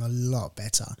getting a lot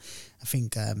better. I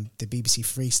think the BBC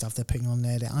Free stuff they're putting on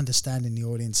there, they're understanding the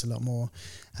audience a lot more.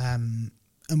 And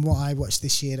what I watched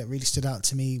this year that really stood out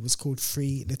to me was called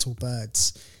Three Little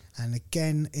Birds. And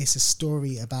again, it's a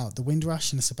story about the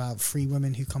Windrush, and it's about 3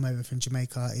 women who come over from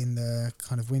Jamaica in the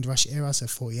kind of Windrush era, so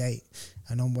 48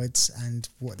 and onwards, and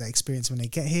what they experience when they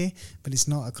get here. But it's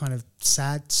not a kind of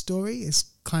sad story. It's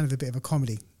kind of a bit of a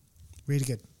comedy. Really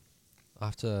good. I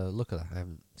have to look at that. I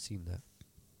haven't seen that.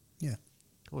 Yeah.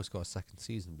 Oh, it's got a second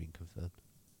season being confirmed.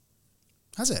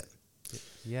 Has it?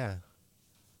 Yeah.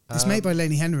 It's made by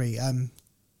Lenny Henry,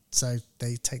 so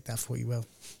they take that for what you will.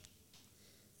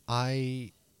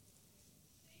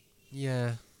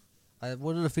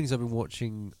 One of the things I've been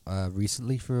watching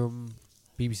recently from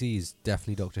BBC is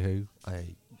definitely Doctor Who.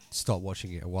 I stopped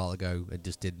watching it a while ago and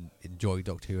just didn't enjoy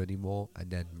Doctor Who anymore. And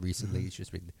then recently it's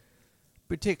just been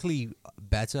particularly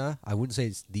better. I wouldn't say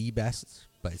it's the best,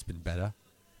 but it's been better.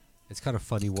 It's kind of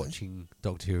funny watching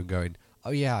Doctor Who and going,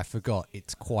 Oh yeah, I forgot.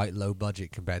 It's quite low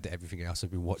budget compared to everything else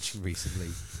I've been watching recently.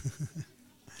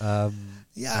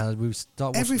 Yeah, and we've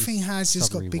started watching everything this has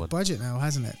just got submarine big one. budget now,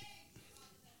 hasn't it?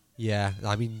 Yeah,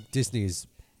 I mean Disney is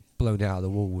blown out of the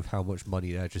wall with how much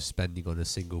money they're just spending on a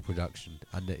single production,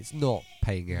 and it's not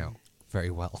paying out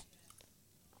very well.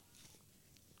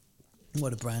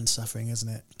 What a brand suffering, isn't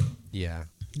it? Yeah,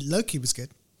 Loki was good.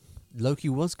 Loki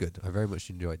was good. I very much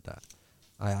enjoyed that.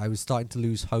 I was starting to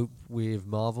lose hope with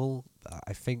Marvel.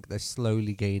 I think they're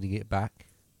slowly gaining it back.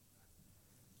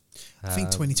 I think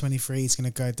 2023 is going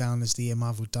to go down as the year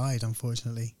Marvel died,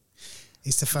 unfortunately.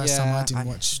 It's the first time I didn't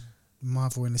watch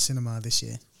Marvel in the cinema this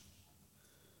year.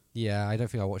 Yeah, I don't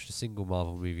think I watched a single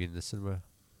Marvel movie in the cinema.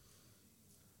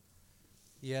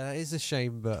 Yeah, that is a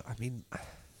shame, but I mean,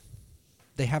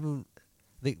 they haven't...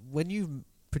 when you've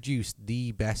produced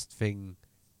the best thing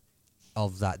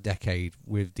of that decade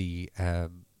with the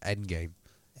Endgame,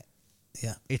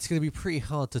 yeah, it's going to be pretty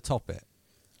hard to top it.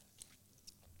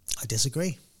 I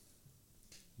disagree.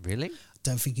 Really?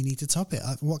 Don't think you need to top it.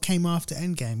 What came after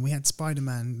Endgame? We had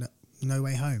Spider-Man No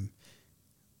Way Home.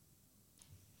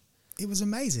 It was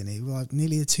amazing. It was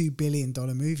nearly a $2 billion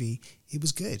movie. It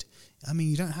was good. I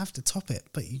mean, you don't have to top it,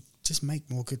 but you just make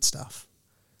more good stuff.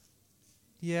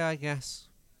 Yeah, I guess.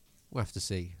 We'll have to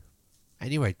see.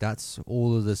 Anyway, that's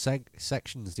all of the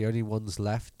sections. The only ones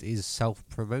left is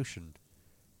self-promotion.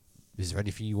 Is there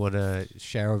anything you want to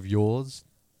share of yours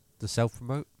to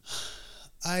self-promote?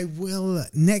 I will,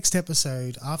 next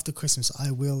episode, after Christmas,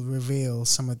 I will reveal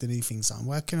some of the new things I'm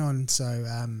working on. So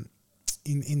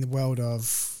in the world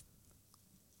of...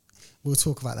 We'll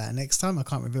talk about that next time. I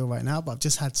can't reveal right now, but I've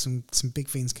just had some big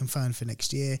things confirmed for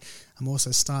next year. I'm also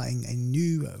starting a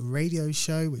new radio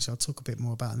show, which I'll talk a bit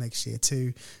more about next year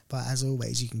too. But as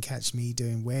always, you can catch me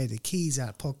doing Where the Keys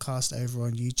At podcast over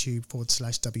on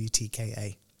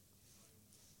YouTube/WTKA.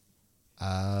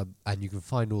 And you can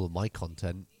find all of my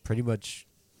content pretty much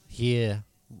here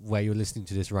where you're listening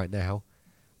to this right now,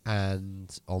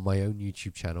 and on my own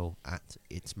YouTube channel at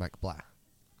It's Mac Black.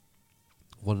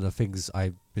 One of the things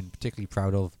I've been particularly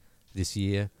proud of this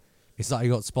year is that I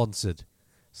got sponsored.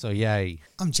 So yay.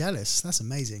 I'm jealous. That's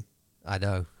amazing. I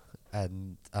know.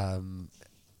 And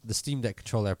the Steam Deck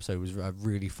controller episode was a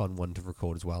really fun one to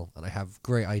record as well. And I have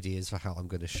great ideas for how I'm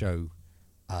going to show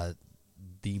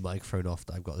the microphone off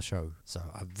that I've got to show. So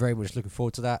I'm very much looking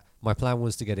forward to that. My plan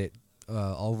was to get it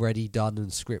already done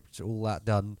and script, all that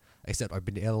done. Except I've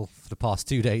been ill for the past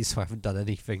 2 days, so I haven't done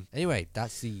anything. Anyway,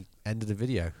 that's the end of the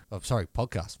video. Oh, sorry,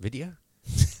 podcast. Video?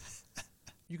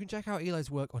 You can check out Eli's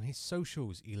work on his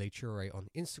socials, Eli Chure on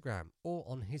Instagram, or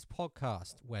on his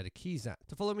podcast, Where the Keys At.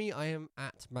 To follow me, I am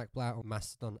at MacBlair on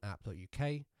Mastodon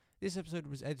app.uk. This episode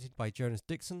was edited by Jonas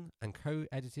Dixon and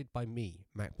co-edited by me,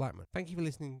 Mac Blackman. Thank you for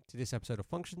listening to this episode of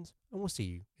Functions, and we'll see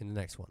you in the next one.